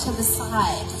chest out to the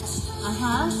side.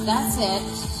 That's it.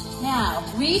 Now,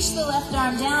 reach the left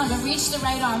arm down, but reach the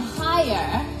right arm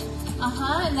higher.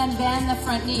 And then bend the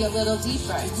front knee a little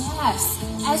deeper. Yes.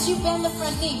 As you bend the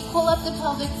front knee, pull up the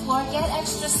pelvic floor, get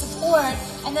extra support,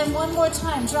 and then one more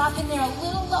time, drop in there a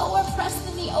little lower, press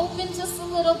the knee open just a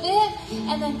little bit,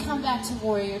 and then come back to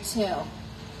warrior two.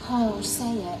 Oh,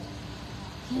 say it.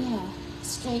 Yeah.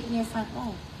 Straighten your front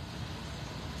leg.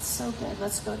 So good.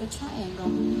 Let's go to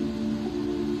triangle.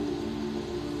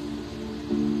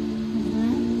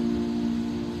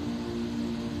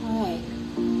 All right.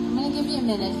 I'm going to give you a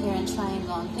minute here in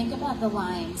triangle and think about the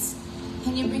lines.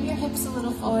 Can you bring your hips a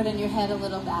little forward and your head a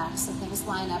little back so things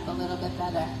line up a little bit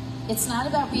better? It's not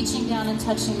about reaching down and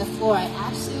touching the floor. I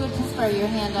actually would prefer your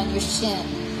hand on your shin.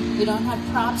 We don't have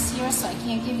props here, so I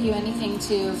can't give you anything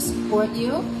to support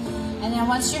you. And then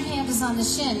once your hand is on the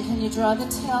shin, can you draw the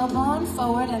tailbone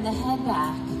forward and the head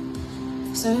back?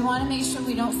 So we want to make sure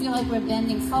we don't feel like we're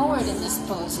bending forward in this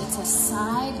pose. It's a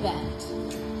side bend.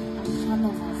 I'm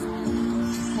coming, my friend.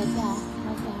 Head back,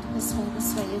 this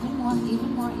way, even more.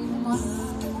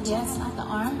 Yeah, it's not the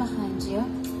arm behind you.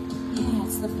 Yeah,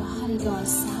 it's the body going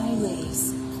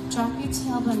sideways. Drop your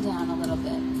tailbone down a little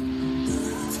bit.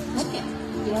 Look it,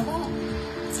 feel that?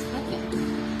 Look it.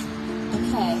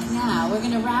 Okay, now we're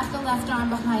going to wrap the left arm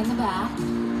behind the back.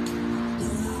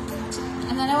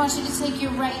 And then I want you to take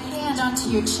your right hand onto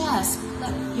your chest,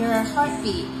 let your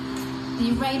heartbeat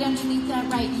be right underneath that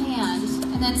right hand.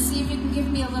 And then see if you can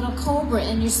give me a little cobra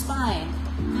in your spine.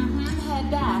 Head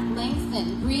back,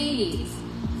 lengthen, breathe.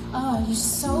 Oh, you're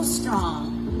so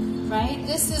strong, right?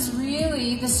 This is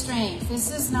really the strength.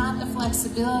 This is not the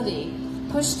flexibility.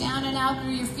 Push down and out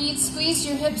through your feet. Squeeze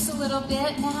your hips a little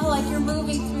bit. Now, like you're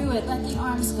moving through it, let the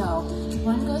arms go.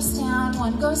 One goes down,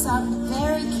 one goes up.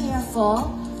 Very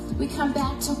careful. We come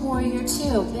back to warrior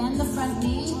two. Bend the front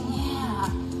knee. Yeah,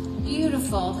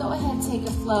 beautiful. Go ahead, take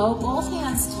a flow. Both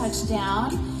hands touch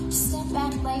down. Step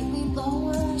back lightly,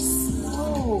 lower,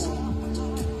 slow.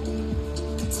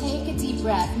 Take a deep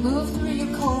breath. Move through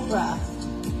your cobra.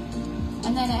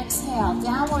 And then exhale,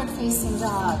 downward facing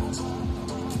dog.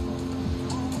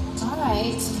 All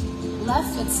right,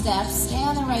 left foot steps, stay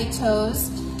on the right toes.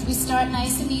 We start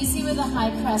nice and easy with a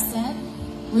high crescent.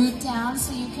 Root down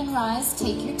so you can rise.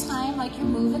 Take your time like you're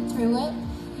moving through it.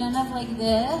 None of like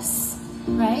this,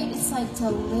 right? It's like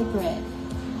deliberate.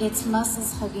 It's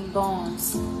muscles hugging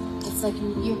bones. It's like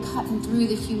you're cutting through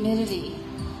the humidity.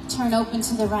 Turn open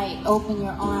to the right, open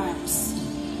your arms.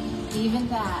 Even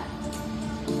that.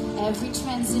 Every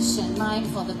transition,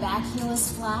 mindful. The back heel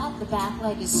is flat, the back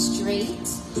leg is straight.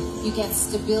 You get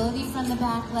stability from the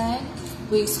back leg.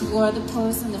 We explore the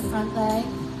pose in the front leg.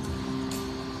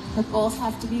 But both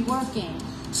have to be working.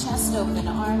 Chest open,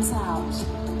 arms out.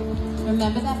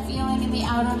 Remember that feeling in the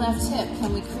outer left hip.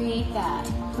 Can we create that?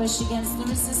 Push against the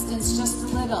resistance just a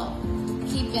little.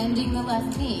 Keep bending the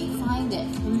left knee. Find it.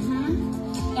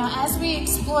 Now, as we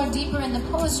explore deeper in the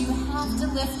pose, you have to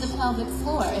lift the pelvic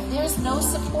floor. If there's no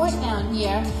support down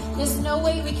here, there's no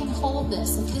way we can hold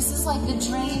this. If this is like the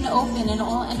drain open and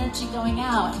all energy going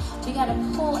out, we got to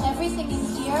pull everything in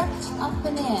here, up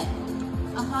and in.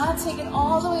 Take it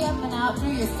all the way up and out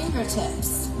through your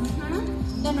fingertips.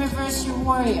 Then reverse your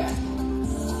warrior.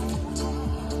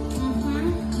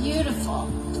 Beautiful.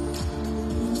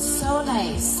 So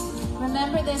nice.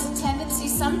 Remember, there's a tendency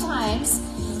sometimes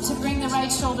to bring the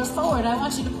right shoulder forward. I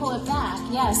want you to pull it back.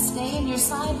 Yes, stay in your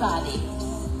side body.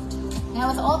 Now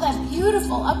with all that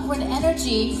beautiful upward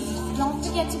energy, don't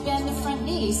forget to bend the front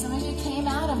knee. Some of you came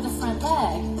out of the front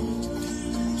leg.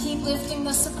 Keep lifting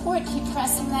the support. Keep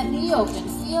pressing that knee open.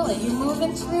 Feel it. You're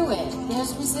moving through it.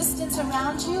 There's resistance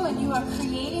around you, and you are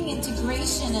creating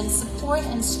integration and support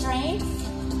and strength.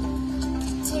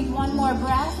 Take one more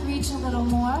breath. Reach a little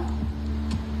more.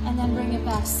 And then bring it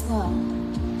back slow.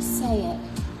 Say it.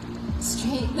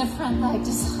 Straighten the front leg.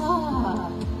 Just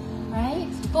right?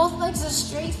 Both legs are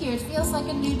straight here. It feels like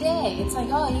a new day. It's like,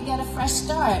 oh, you get a fresh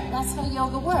start. That's how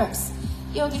yoga works.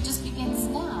 Yoga just begins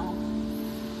now.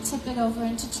 Tip it over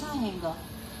into triangle.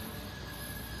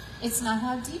 It's not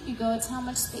how deep you go, it's how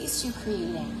much space you're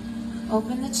creating.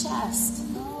 Open the chest.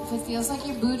 If it feels like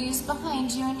your booty is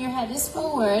behind you and your head is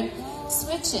forward,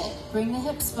 switch it. Bring the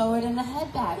hips forward and the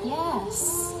head back.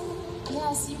 Yes.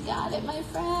 Yes, you got it, my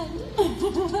friend.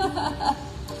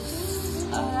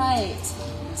 All right.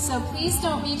 So please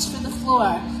don't reach for the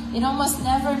floor. It almost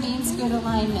never means good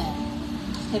alignment.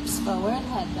 Hips forward,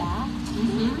 head back.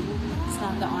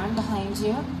 Snap the arm behind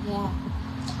you. Yeah.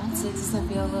 That's it. Does that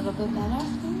feel a little bit better?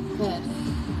 Good.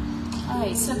 All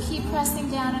right, so keep pressing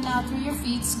down and out through your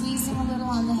feet, squeezing a little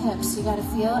on the hips. You got to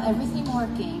feel everything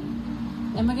working.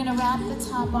 Then we're going to wrap the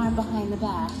top arm behind the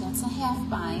back. That's a half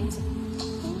bind.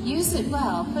 Use it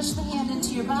well. Push the hand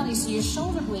into your body so your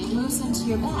shoulder blade moves into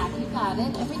your back. You got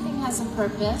it. Everything has a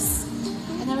purpose.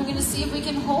 And then we're going to see if we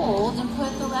can hold and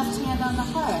put the left hand on the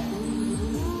heart.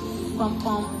 Bump,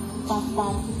 bump, bump,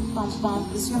 bump, bump,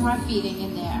 bump. Is your heart beating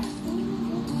in there?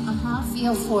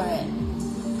 Feel for it.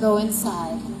 Go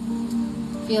inside.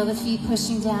 Feel the feet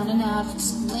pushing down and out.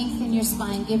 Just lengthen your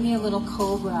spine. Give me a little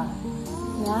cobra.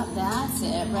 Yep, that's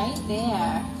it. Right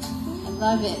there. I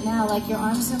love it. Now, like your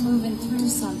arms are moving through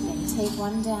something. Take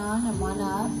one down and one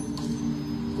up.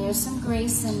 There's some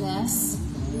grace in this.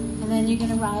 And then you're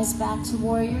going to rise back to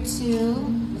warrior two.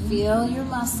 Feel your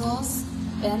muscles.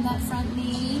 Bend that front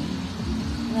knee.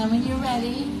 And then when you're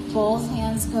ready, both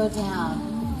hands go down.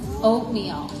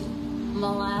 Oatmeal,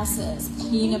 molasses,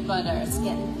 peanut butter. It's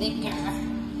getting thicker.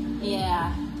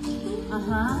 Yeah.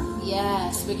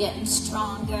 Yes, we're getting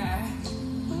stronger.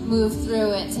 Move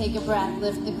through it. Take a breath.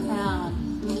 Lift the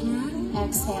crown.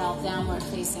 Exhale, downward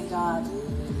facing dog.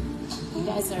 You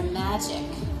guys are magic.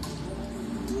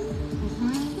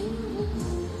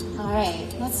 All right,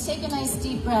 let's take a nice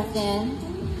deep breath in.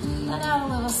 Let out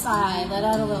a little sigh. Let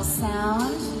out a little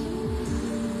sound.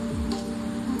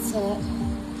 That's it.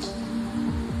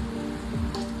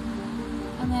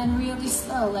 And then really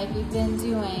slow, like we've been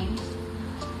doing.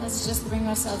 Let's just bring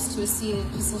ourselves to a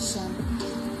seated position.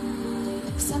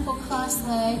 Simple cross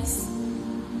legs.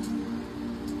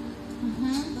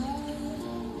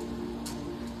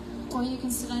 Or you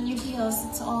can sit on your heels.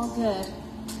 It's all good.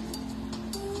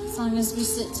 As long as we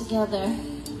sit together.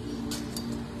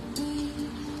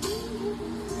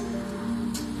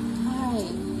 All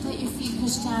right. Let your feet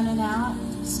push down and out.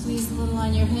 Squeeze a little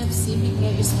on your hips. See if you can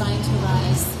get your spine to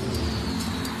rise.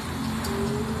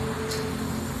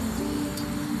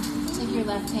 Take your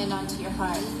left hand onto your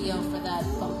heart. Feel for that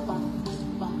bump, bump,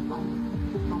 bump, bump,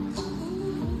 bump, bump.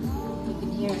 You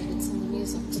can hear it. It's in the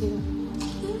music too.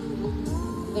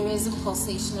 There is a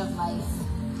pulsation of life.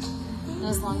 And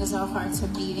as long as our hearts are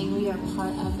beating, we are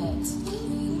part of it.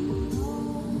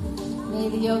 May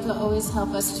the yoga always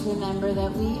help us to remember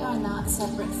that we are not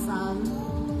separate from,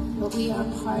 but we are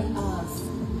part of.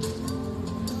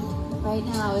 Right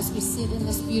now, as we sit in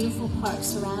this beautiful park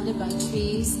surrounded by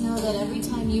trees, know that every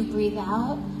time you breathe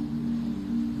out,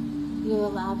 you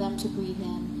allow them to breathe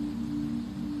in.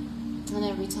 And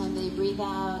every time they breathe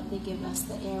out, they give us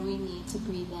the air we need to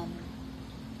breathe in.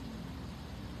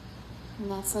 And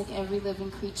that's like every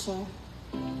living creature.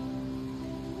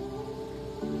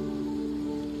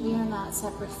 We are not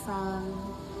separate from,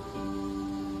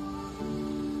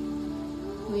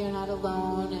 we are not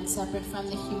alone and separate from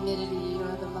the humidity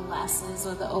or the molasses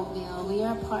or the oatmeal. We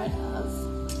are part of.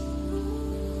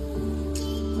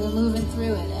 We're moving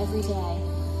through it every day.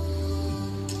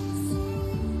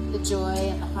 The joy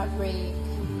and the heartbreak,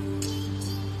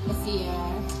 the fear,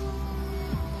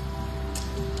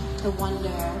 the wonder,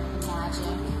 the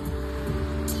magic.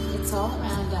 It's all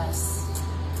around us.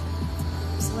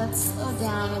 So let's slow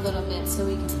down a little bit so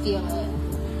we can feel it.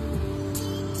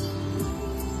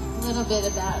 A little bit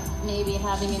about maybe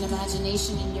having an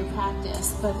imagination in your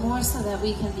practice, but more so that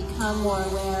we can become more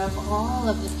aware of all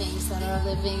of the things that are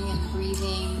living and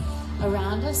breathing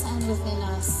around us and within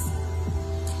us.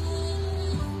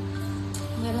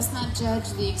 Let us not judge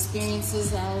the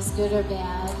experiences as good or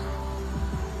bad.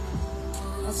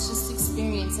 Let's just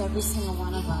experience every single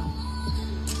one of them.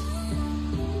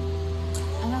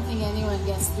 I don't think anyone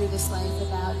gets through this life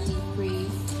without deep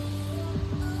grief.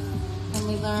 And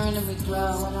we learn and we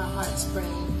grow and our hearts break.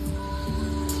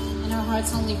 And our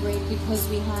hearts only break because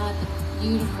we had the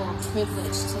beautiful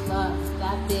privilege to love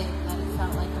that big that it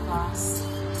felt like a loss.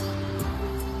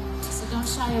 So don't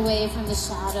shy away from the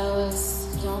shadows.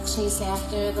 Don't chase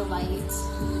after the light.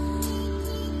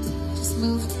 Just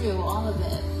move through all of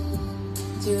it.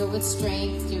 Do it with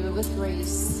strength, do it with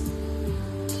grace.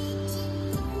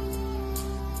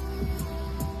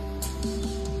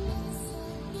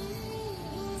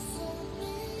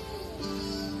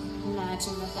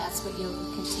 Imagine that that's what yoga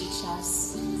can teach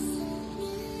us.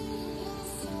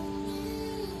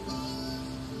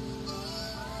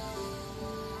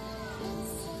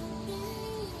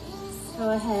 Go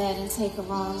ahead and take a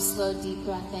long, slow, deep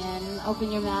breath in.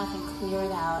 Open your mouth and clear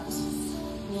it out.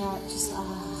 Yeah, just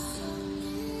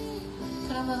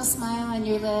Put a little smile on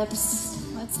your lips.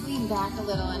 Let's lean back a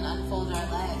little and unfold our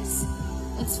legs.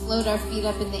 Let's float our feet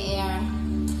up in the air.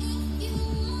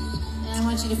 And I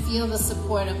want you to feel the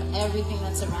support of everything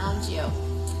that's around you.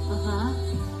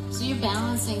 So you're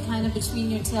balancing kind of between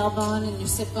your tailbone and your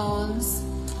sit bones.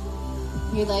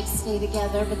 Your legs stay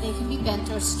together, but they can be bent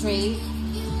or straight.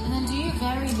 And then do your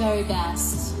very, very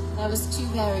best. That was 2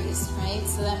 berries, right?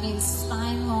 So that means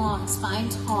spine long, spine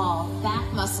tall,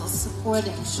 back muscles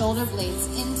supporting, shoulder blades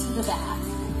into the back.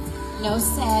 No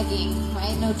sagging,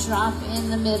 right? No drop in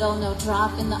the middle, no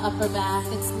drop in the upper back.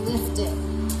 It's lifted.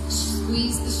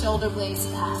 Squeeze the shoulder blades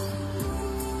back.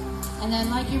 And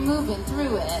then like you're moving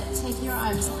through it, take your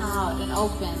arms out and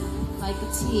open like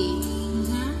a T.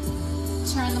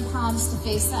 Turn the palms to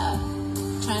face up.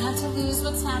 Try not to lose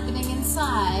what's happening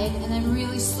inside, and then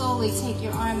really slowly take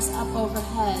your arms up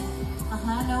overhead.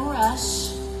 No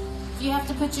rush. If you have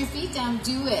to put your feet down,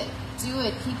 do it. Do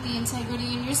it. Keep the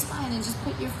integrity in your spine and just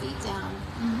put your feet down.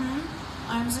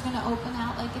 Arms are going to open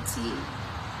out like a T.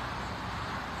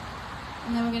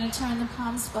 And then we're going to turn the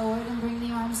palms forward and bring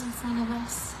the arms in front of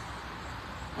us.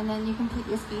 And then you can put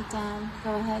your feet down.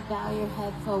 Go ahead, bow your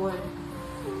head forward.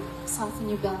 Soften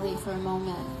your belly for a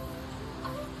moment.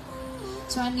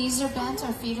 So our knees are bent,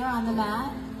 our feet are on the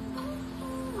mat.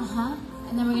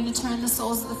 And then we're going to turn the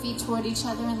soles of the feet toward each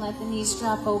other and let the knees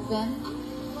drop open.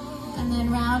 And then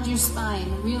round your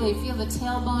spine. Really feel the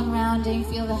tailbone rounding,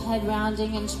 feel the head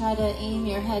rounding, and try to aim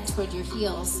your head toward your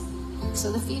heels.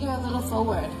 So the feet are a little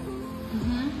forward.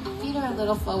 Feet are a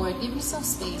little forward. Give yourself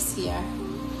space here.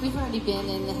 We've already been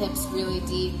in the hips really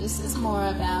deep. This is more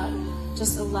about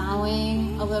just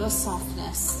allowing a little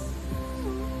softness.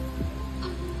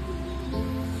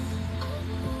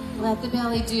 Let the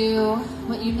belly do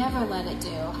what you never let it do,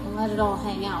 and let it all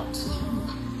hang out.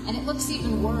 And it looks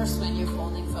even worse when you're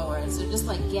folding forward, so just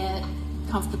like get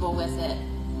comfortable with it.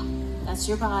 That's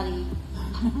your body.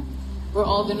 We're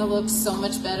all gonna look so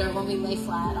much better when we lay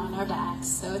flat on our backs,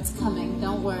 so it's coming,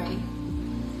 don't worry.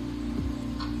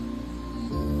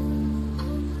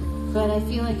 But I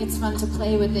feel like it's fun to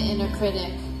play with the inner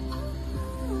critic.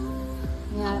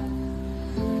 Yeah.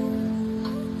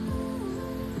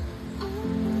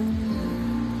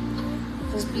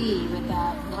 Just be with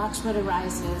that. Watch what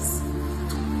arises.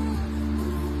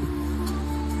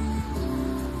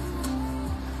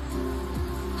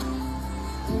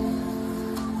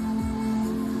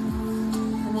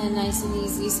 nice and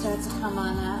easy start to come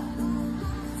on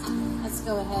up. Let's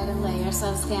go ahead and lay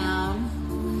ourselves down.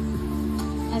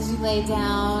 As you lay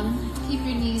down, keep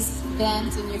your knees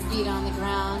bent and your feet on the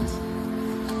ground.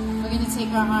 We're going to take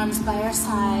our arms by our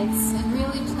sides and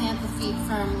really plant the feet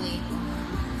firmly.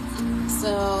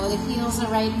 So the heels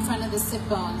are right in front of the sit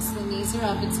bones. The knees are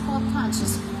up. It's called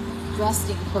conscious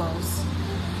resting pose.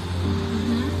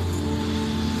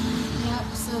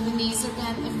 Yep, so the knees are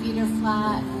bent, the feet are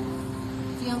flat.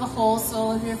 Feel the whole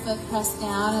sole of your foot press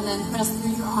down and then press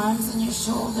through your arms and your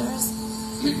shoulders.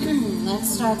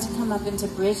 Let's start to come up into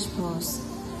bridge pose.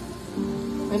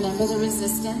 Remember the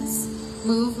resistance.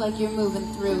 Move like you're moving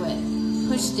through it.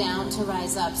 Push down to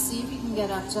rise up. See if you can get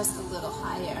up just a little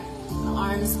higher. The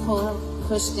arms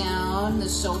push down. The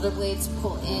shoulder blades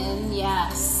pull in.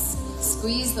 Yes.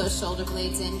 Squeeze those shoulder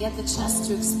blades in. Get the chest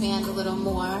to expand a little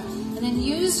more. And then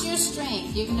use your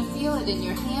strength. You're going to feel it in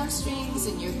your hamstrings,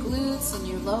 in your glutes, in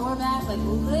your lower back. Like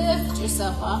lift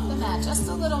yourself off the mat just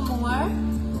a little more.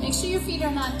 Make sure your feet are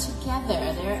not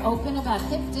together. They're open about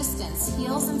hip distance.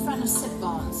 Heels in front of sit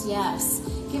bones. Yes.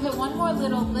 Give it one more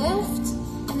little lift,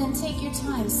 and then take your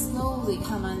time. Slowly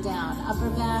come on down. Upper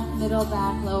back, middle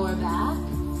back, lower back.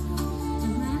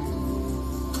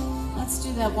 Let's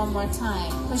do that one more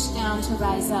time. Push down to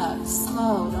rise up.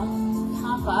 Slow. Don't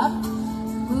hop up.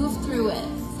 Move through it.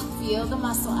 Feel the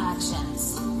muscle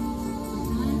actions.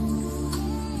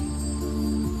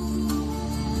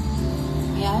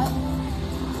 Yep.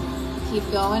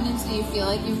 Keep going until you feel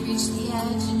like you've reached the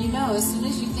edge. And you know, as soon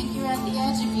as you think you're at the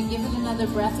edge, if you give it another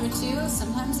breath or two,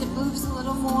 sometimes it moves a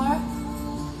little more.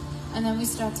 And then we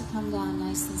start to come down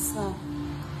nice and slow.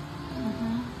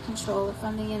 Control it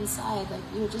from the inside, like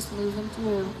you're just moving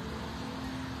through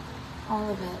all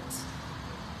of it.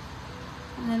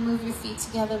 And then move your feet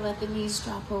together, let the knees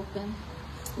drop open.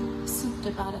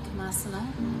 Supta Baddha Konasana.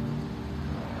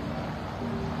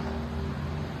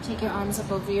 Take your arms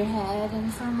up over your head,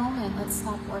 and for a moment, let's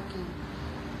stop working.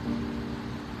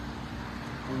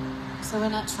 So we're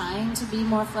not trying to be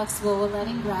more flexible, we're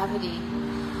letting gravity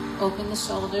open the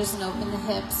shoulders and open the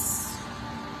hips.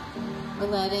 We're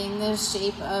letting the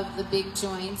shape of the big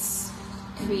joints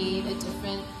create a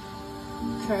different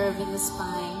curve in the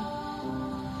spine.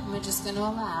 And we're just going to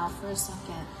allow for a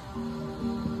second.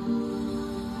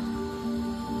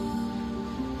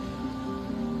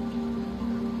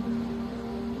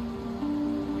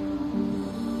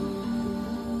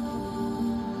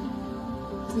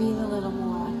 Breathe a little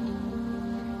more.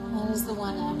 That is the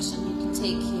one action you can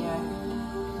take here.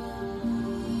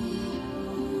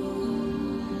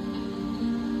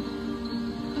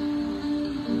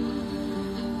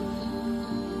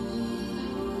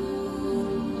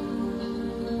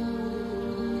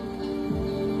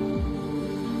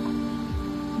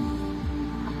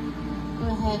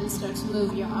 And start to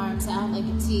move your arms out like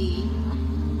a T.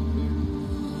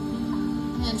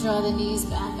 And draw the knees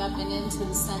back up and into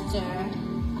the center.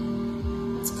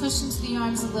 Let's push into the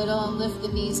arms a little and lift the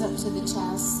knees up to the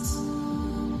chest.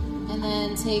 And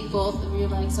then take both of your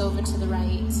legs over to the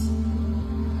right.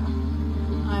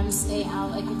 Arms stay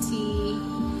out like a T.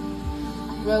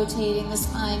 Rotating the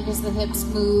spine because the hips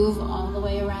move all the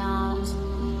way around.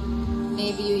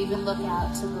 Maybe you even look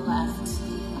out to the left.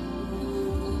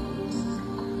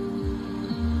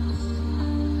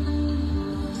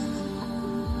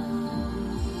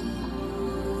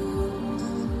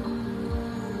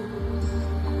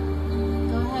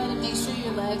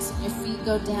 And your feet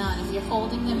go down. If you're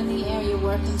holding them in the air, you're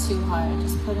working too hard.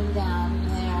 Just put them down.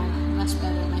 There. Much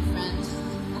better, my friend.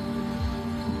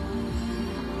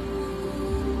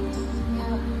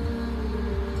 Yep.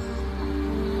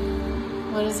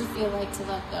 What does it feel like to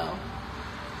let go?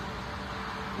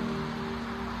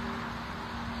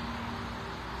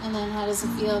 And then how does it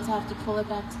feel to have to pull it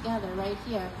back together? Right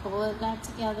here. Pull it back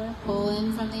together. Pull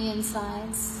in from the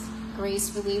insides.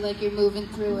 Gracefully, like you're moving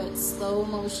through it. Slow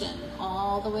motion.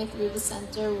 All the way through the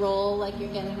center. Roll like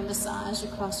you're getting a massage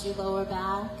across your lower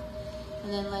back.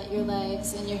 And then let your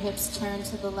legs and your hips turn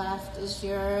to the left as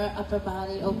your upper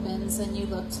body opens and you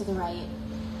look to the right.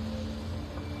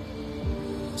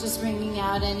 Just wringing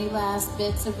out any last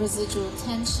bits of residual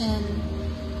tension.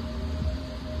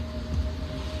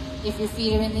 If your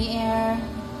feet are in the air,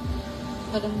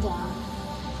 put them down.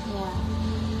 Yeah.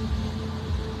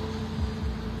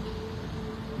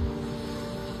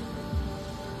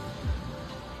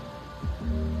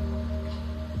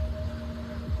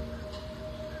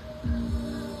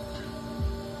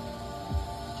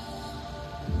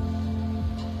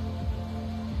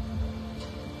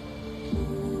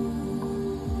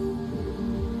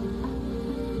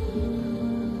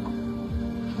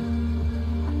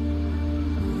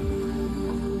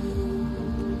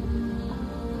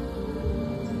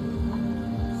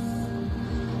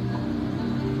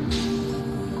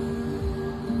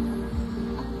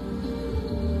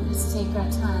 take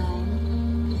our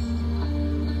time.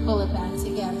 Pull it back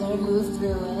together, move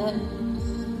through it.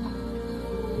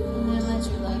 And then let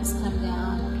your legs come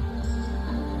down.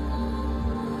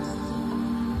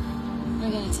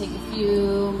 We're going to take a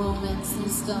few moments in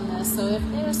stillness. So if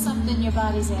there's something your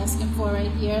body's asking for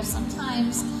right here,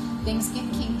 sometimes things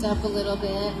get kinked up a little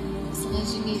bit.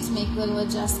 Sometimes you need to make little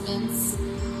adjustments.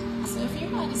 So if your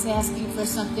body's asking for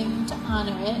something, to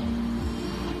honor it.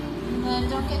 And then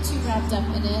don't get too wrapped up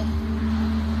in it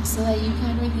so that you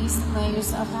can release and lay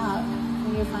yourself out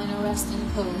for your final resting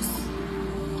pose.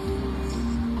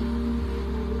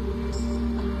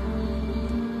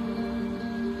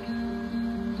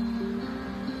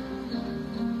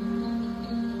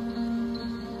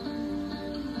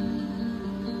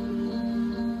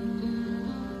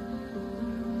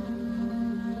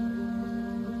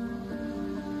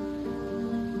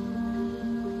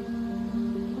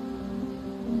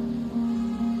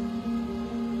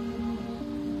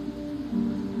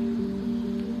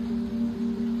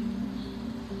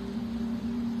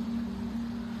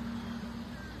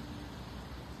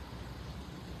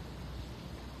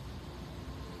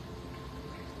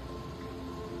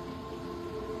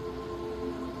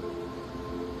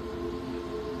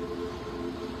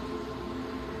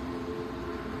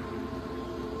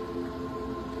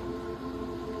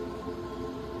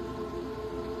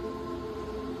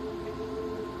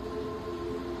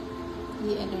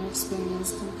 The inner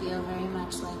experience can feel very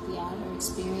much like the outer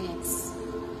experience.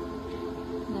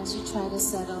 And as you try to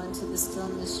settle into the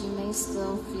stillness, you may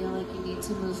still feel like you need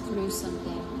to move through some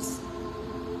things.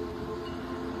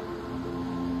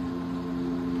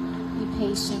 Be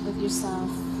patient with yourself.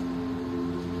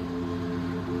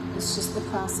 It's just the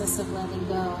process of letting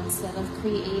go. Instead of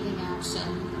creating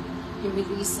action, you're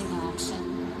releasing action.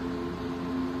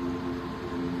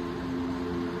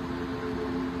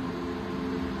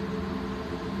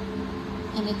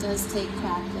 And it does take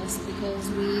practice because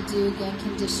we do get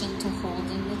conditioned to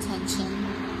holding the tension.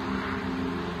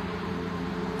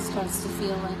 It starts to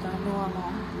feel like our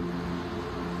normal.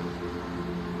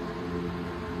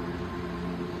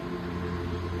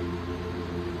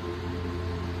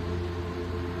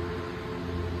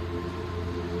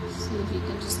 See if you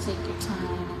can just take your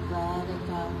time and let it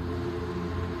go.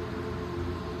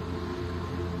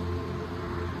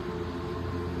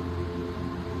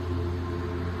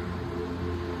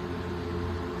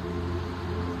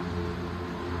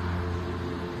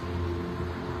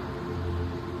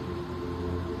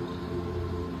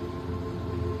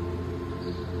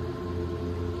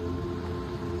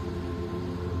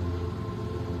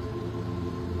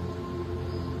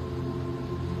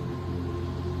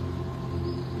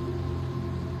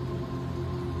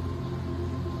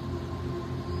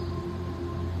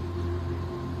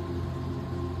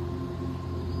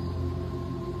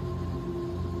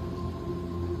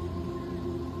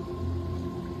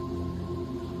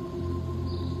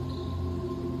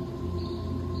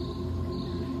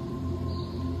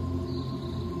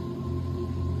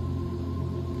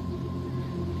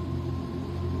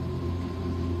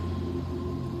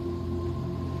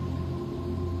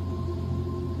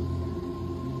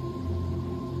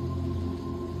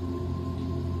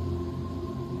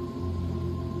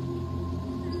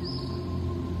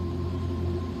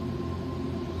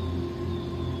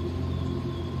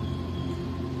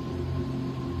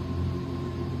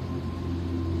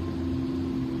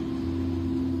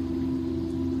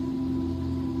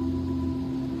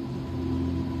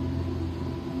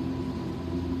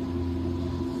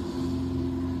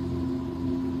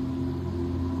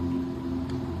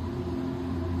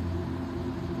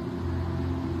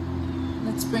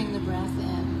 Let's bring the breath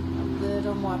in a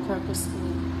little more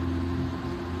purposefully.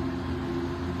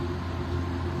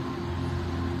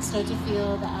 Start to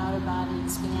feel the outer body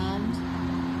expand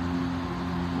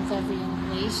with every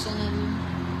inhalation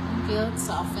and feel it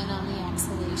soften on the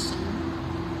exhalation.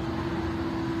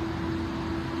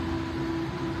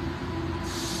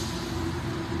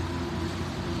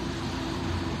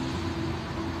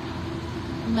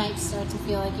 You might start to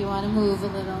feel like you want to move a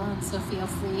little, and so feel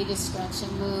free to stretch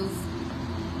and move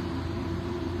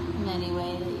in any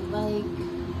way that you like.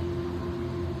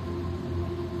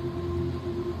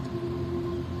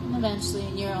 And eventually,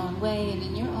 in your own way and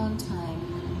in your own time,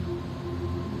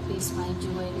 please find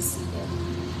your way to seated.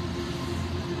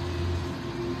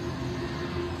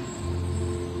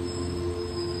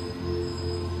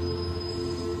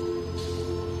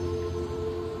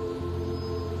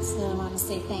 So I want to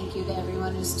say thank you to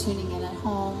everyone who's tuning in at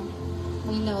home.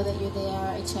 We know that you're there.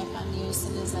 I check on you as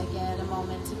soon as I get a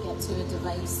moment to get to a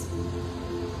device.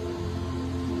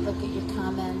 Look at your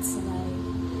comments, and I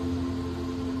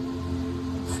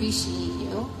appreciate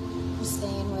you. for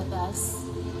staying with us.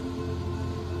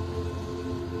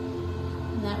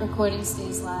 And that recording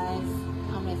stays live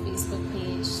on my Facebook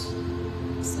page.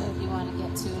 So if you want to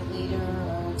get to it later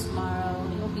or tomorrow,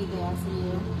 it'll be there for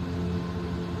you.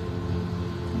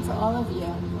 And for all of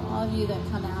you that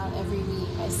come out every week,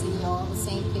 I see all the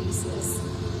same faces.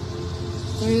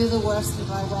 Through the worst of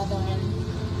our weather in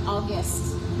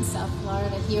August in South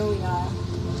Florida, here we are.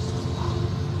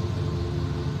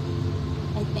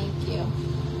 I thank you.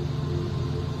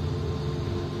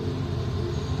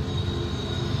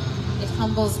 It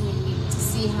humbles me to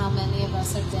see how many of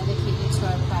us are dedicated to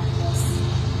our practice.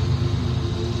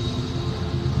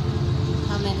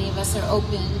 How many of us are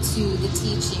open to the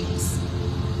teachings.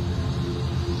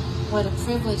 What a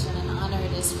privilege and an honor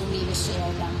it is for me to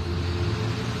share them.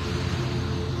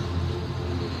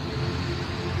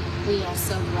 We are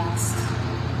so blessed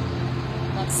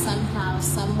that somehow,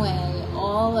 some way,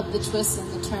 all of the twists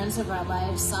and the turns of our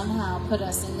lives somehow put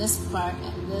us in this part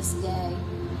and this day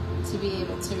to be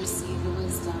able to receive the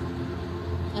wisdom.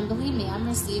 And believe me, I'm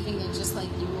receiving it just like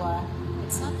you are.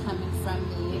 It's not coming from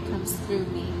me, it comes through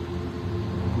me.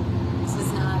 This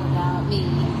is not about me.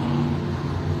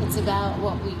 It's about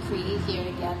what we create here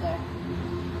together.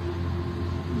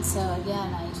 And so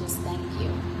again, I just thank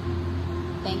you.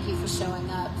 Thank you for showing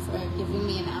up, for giving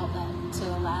me an outlet to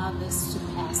allow this to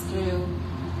pass through.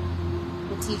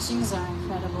 The teachings are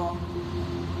incredible.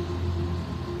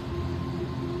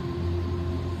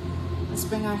 Let's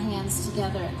bring our hands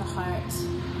together at the heart.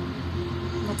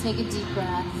 We'll take a deep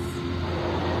breath.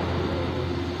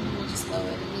 We'll just lower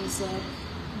the music.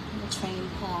 The train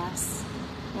pass.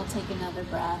 We'll take another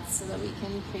breath so that we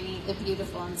can create the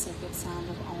beautiful and sacred sound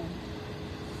of Om.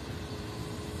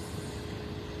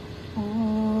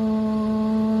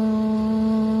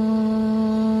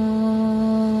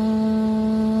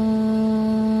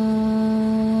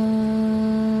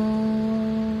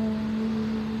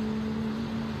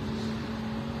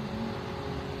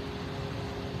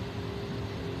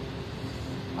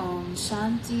 Om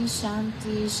Shanti,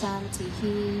 Shanti,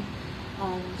 Shanti.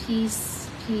 Om Peace,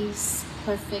 Peace,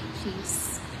 perfect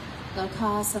peace.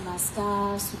 Loka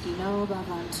Samasta, Sukhino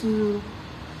Bhavantu.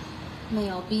 May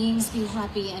all beings be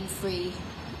happy and free.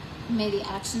 May the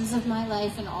actions of my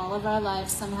life and all of our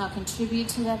lives somehow contribute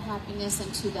to that happiness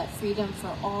and to that freedom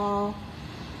for all,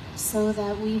 so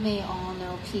that we may all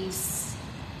know peace,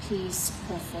 peace,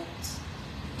 perfect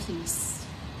peace.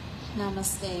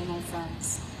 Namaste, my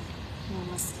friends.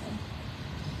 Namaste.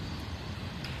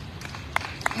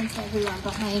 And to everyone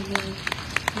behind me,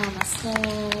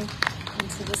 namaste. And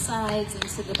to the sides and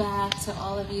to the back, to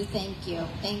all of you, thank you.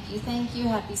 Thank you, thank you.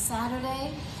 Happy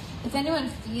Saturday. If anyone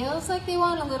feels like they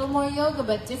want a little more yoga,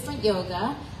 but different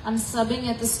yoga, I'm subbing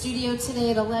at the studio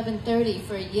today at 11:30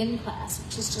 for a yin class,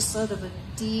 which is just sort of a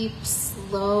deep,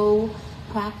 slow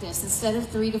practice. Instead of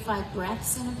 3 to 5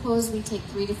 breaths in a pose, we take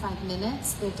 3 to 5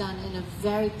 minutes. They're done in a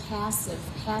very passive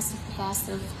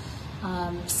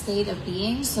state of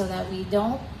being, so that we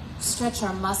don't stretch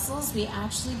our muscles. We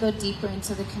actually go deeper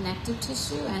into the connective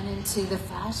tissue and into the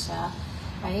fascia,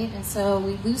 right? And so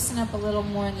we loosen up a little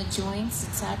more in the joints.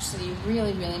 It's actually a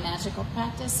really, really magical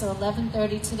practice. So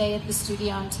 11:30 today at the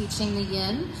studio, I'm teaching the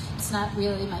yin. It's not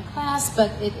really my class,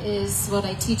 but it is what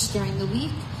I teach during the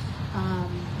week.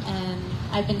 And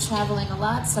I've been traveling a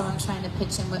lot, so I'm trying to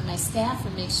pitch in with my staff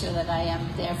and make sure that I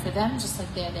am there for them, just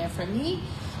like they're there for me.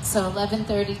 So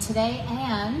 11:30 today,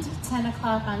 and 10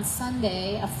 o'clock on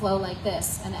Sunday, a flow like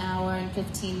this, an hour and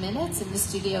 15 minutes in the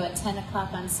studio at 10 o'clock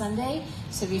on Sunday.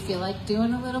 So if you feel like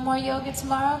doing a little more yoga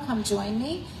tomorrow, come join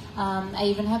me. I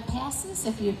even have passes.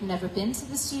 If you've never been to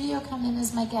the studio, come in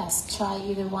as my guest. Try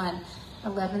either one.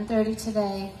 11:30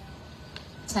 today,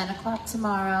 10 o'clock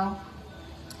tomorrow.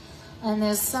 And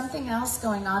there's something else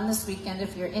going on this weekend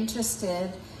if you're interested.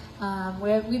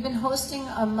 We've been hosting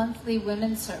a monthly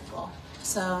women's circle.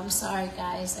 So I'm sorry,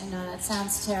 guys. I know that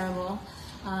sounds terrible.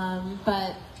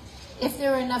 But if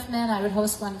there were enough men, I would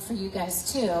host one for you guys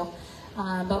too.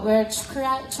 But we're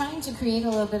trying to create a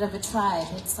little bit of a tribe.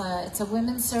 It's a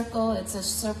women's circle. It's a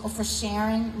circle for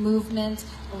sharing, movement,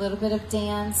 a little bit of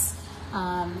dance.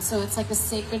 So it's like a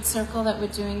sacred circle that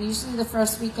we're doing usually the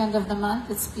first weekend of the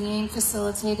month. It's being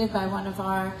facilitated by one of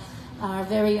our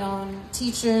very own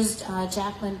teachers,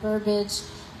 Jacqueline Burbage.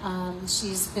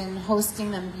 She's been hosting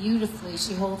them beautifully.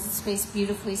 She holds the space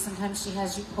beautifully. Sometimes she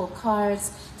has you pull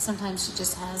cards. Sometimes she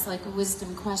just has like a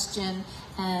wisdom question.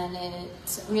 And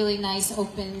it's really nice,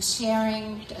 open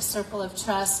sharing, a circle of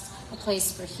trust, a place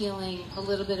for healing, a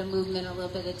little bit of movement, a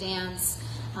little bit of dance,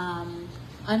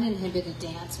 uninhibited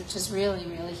dance, which is really,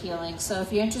 really healing. So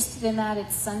if you're interested in that,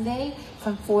 it's Sunday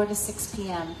from 4 to 6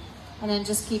 p.m. And then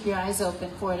just keep your eyes open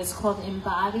for it. It's called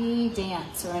embody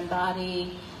dance or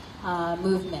embody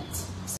movement.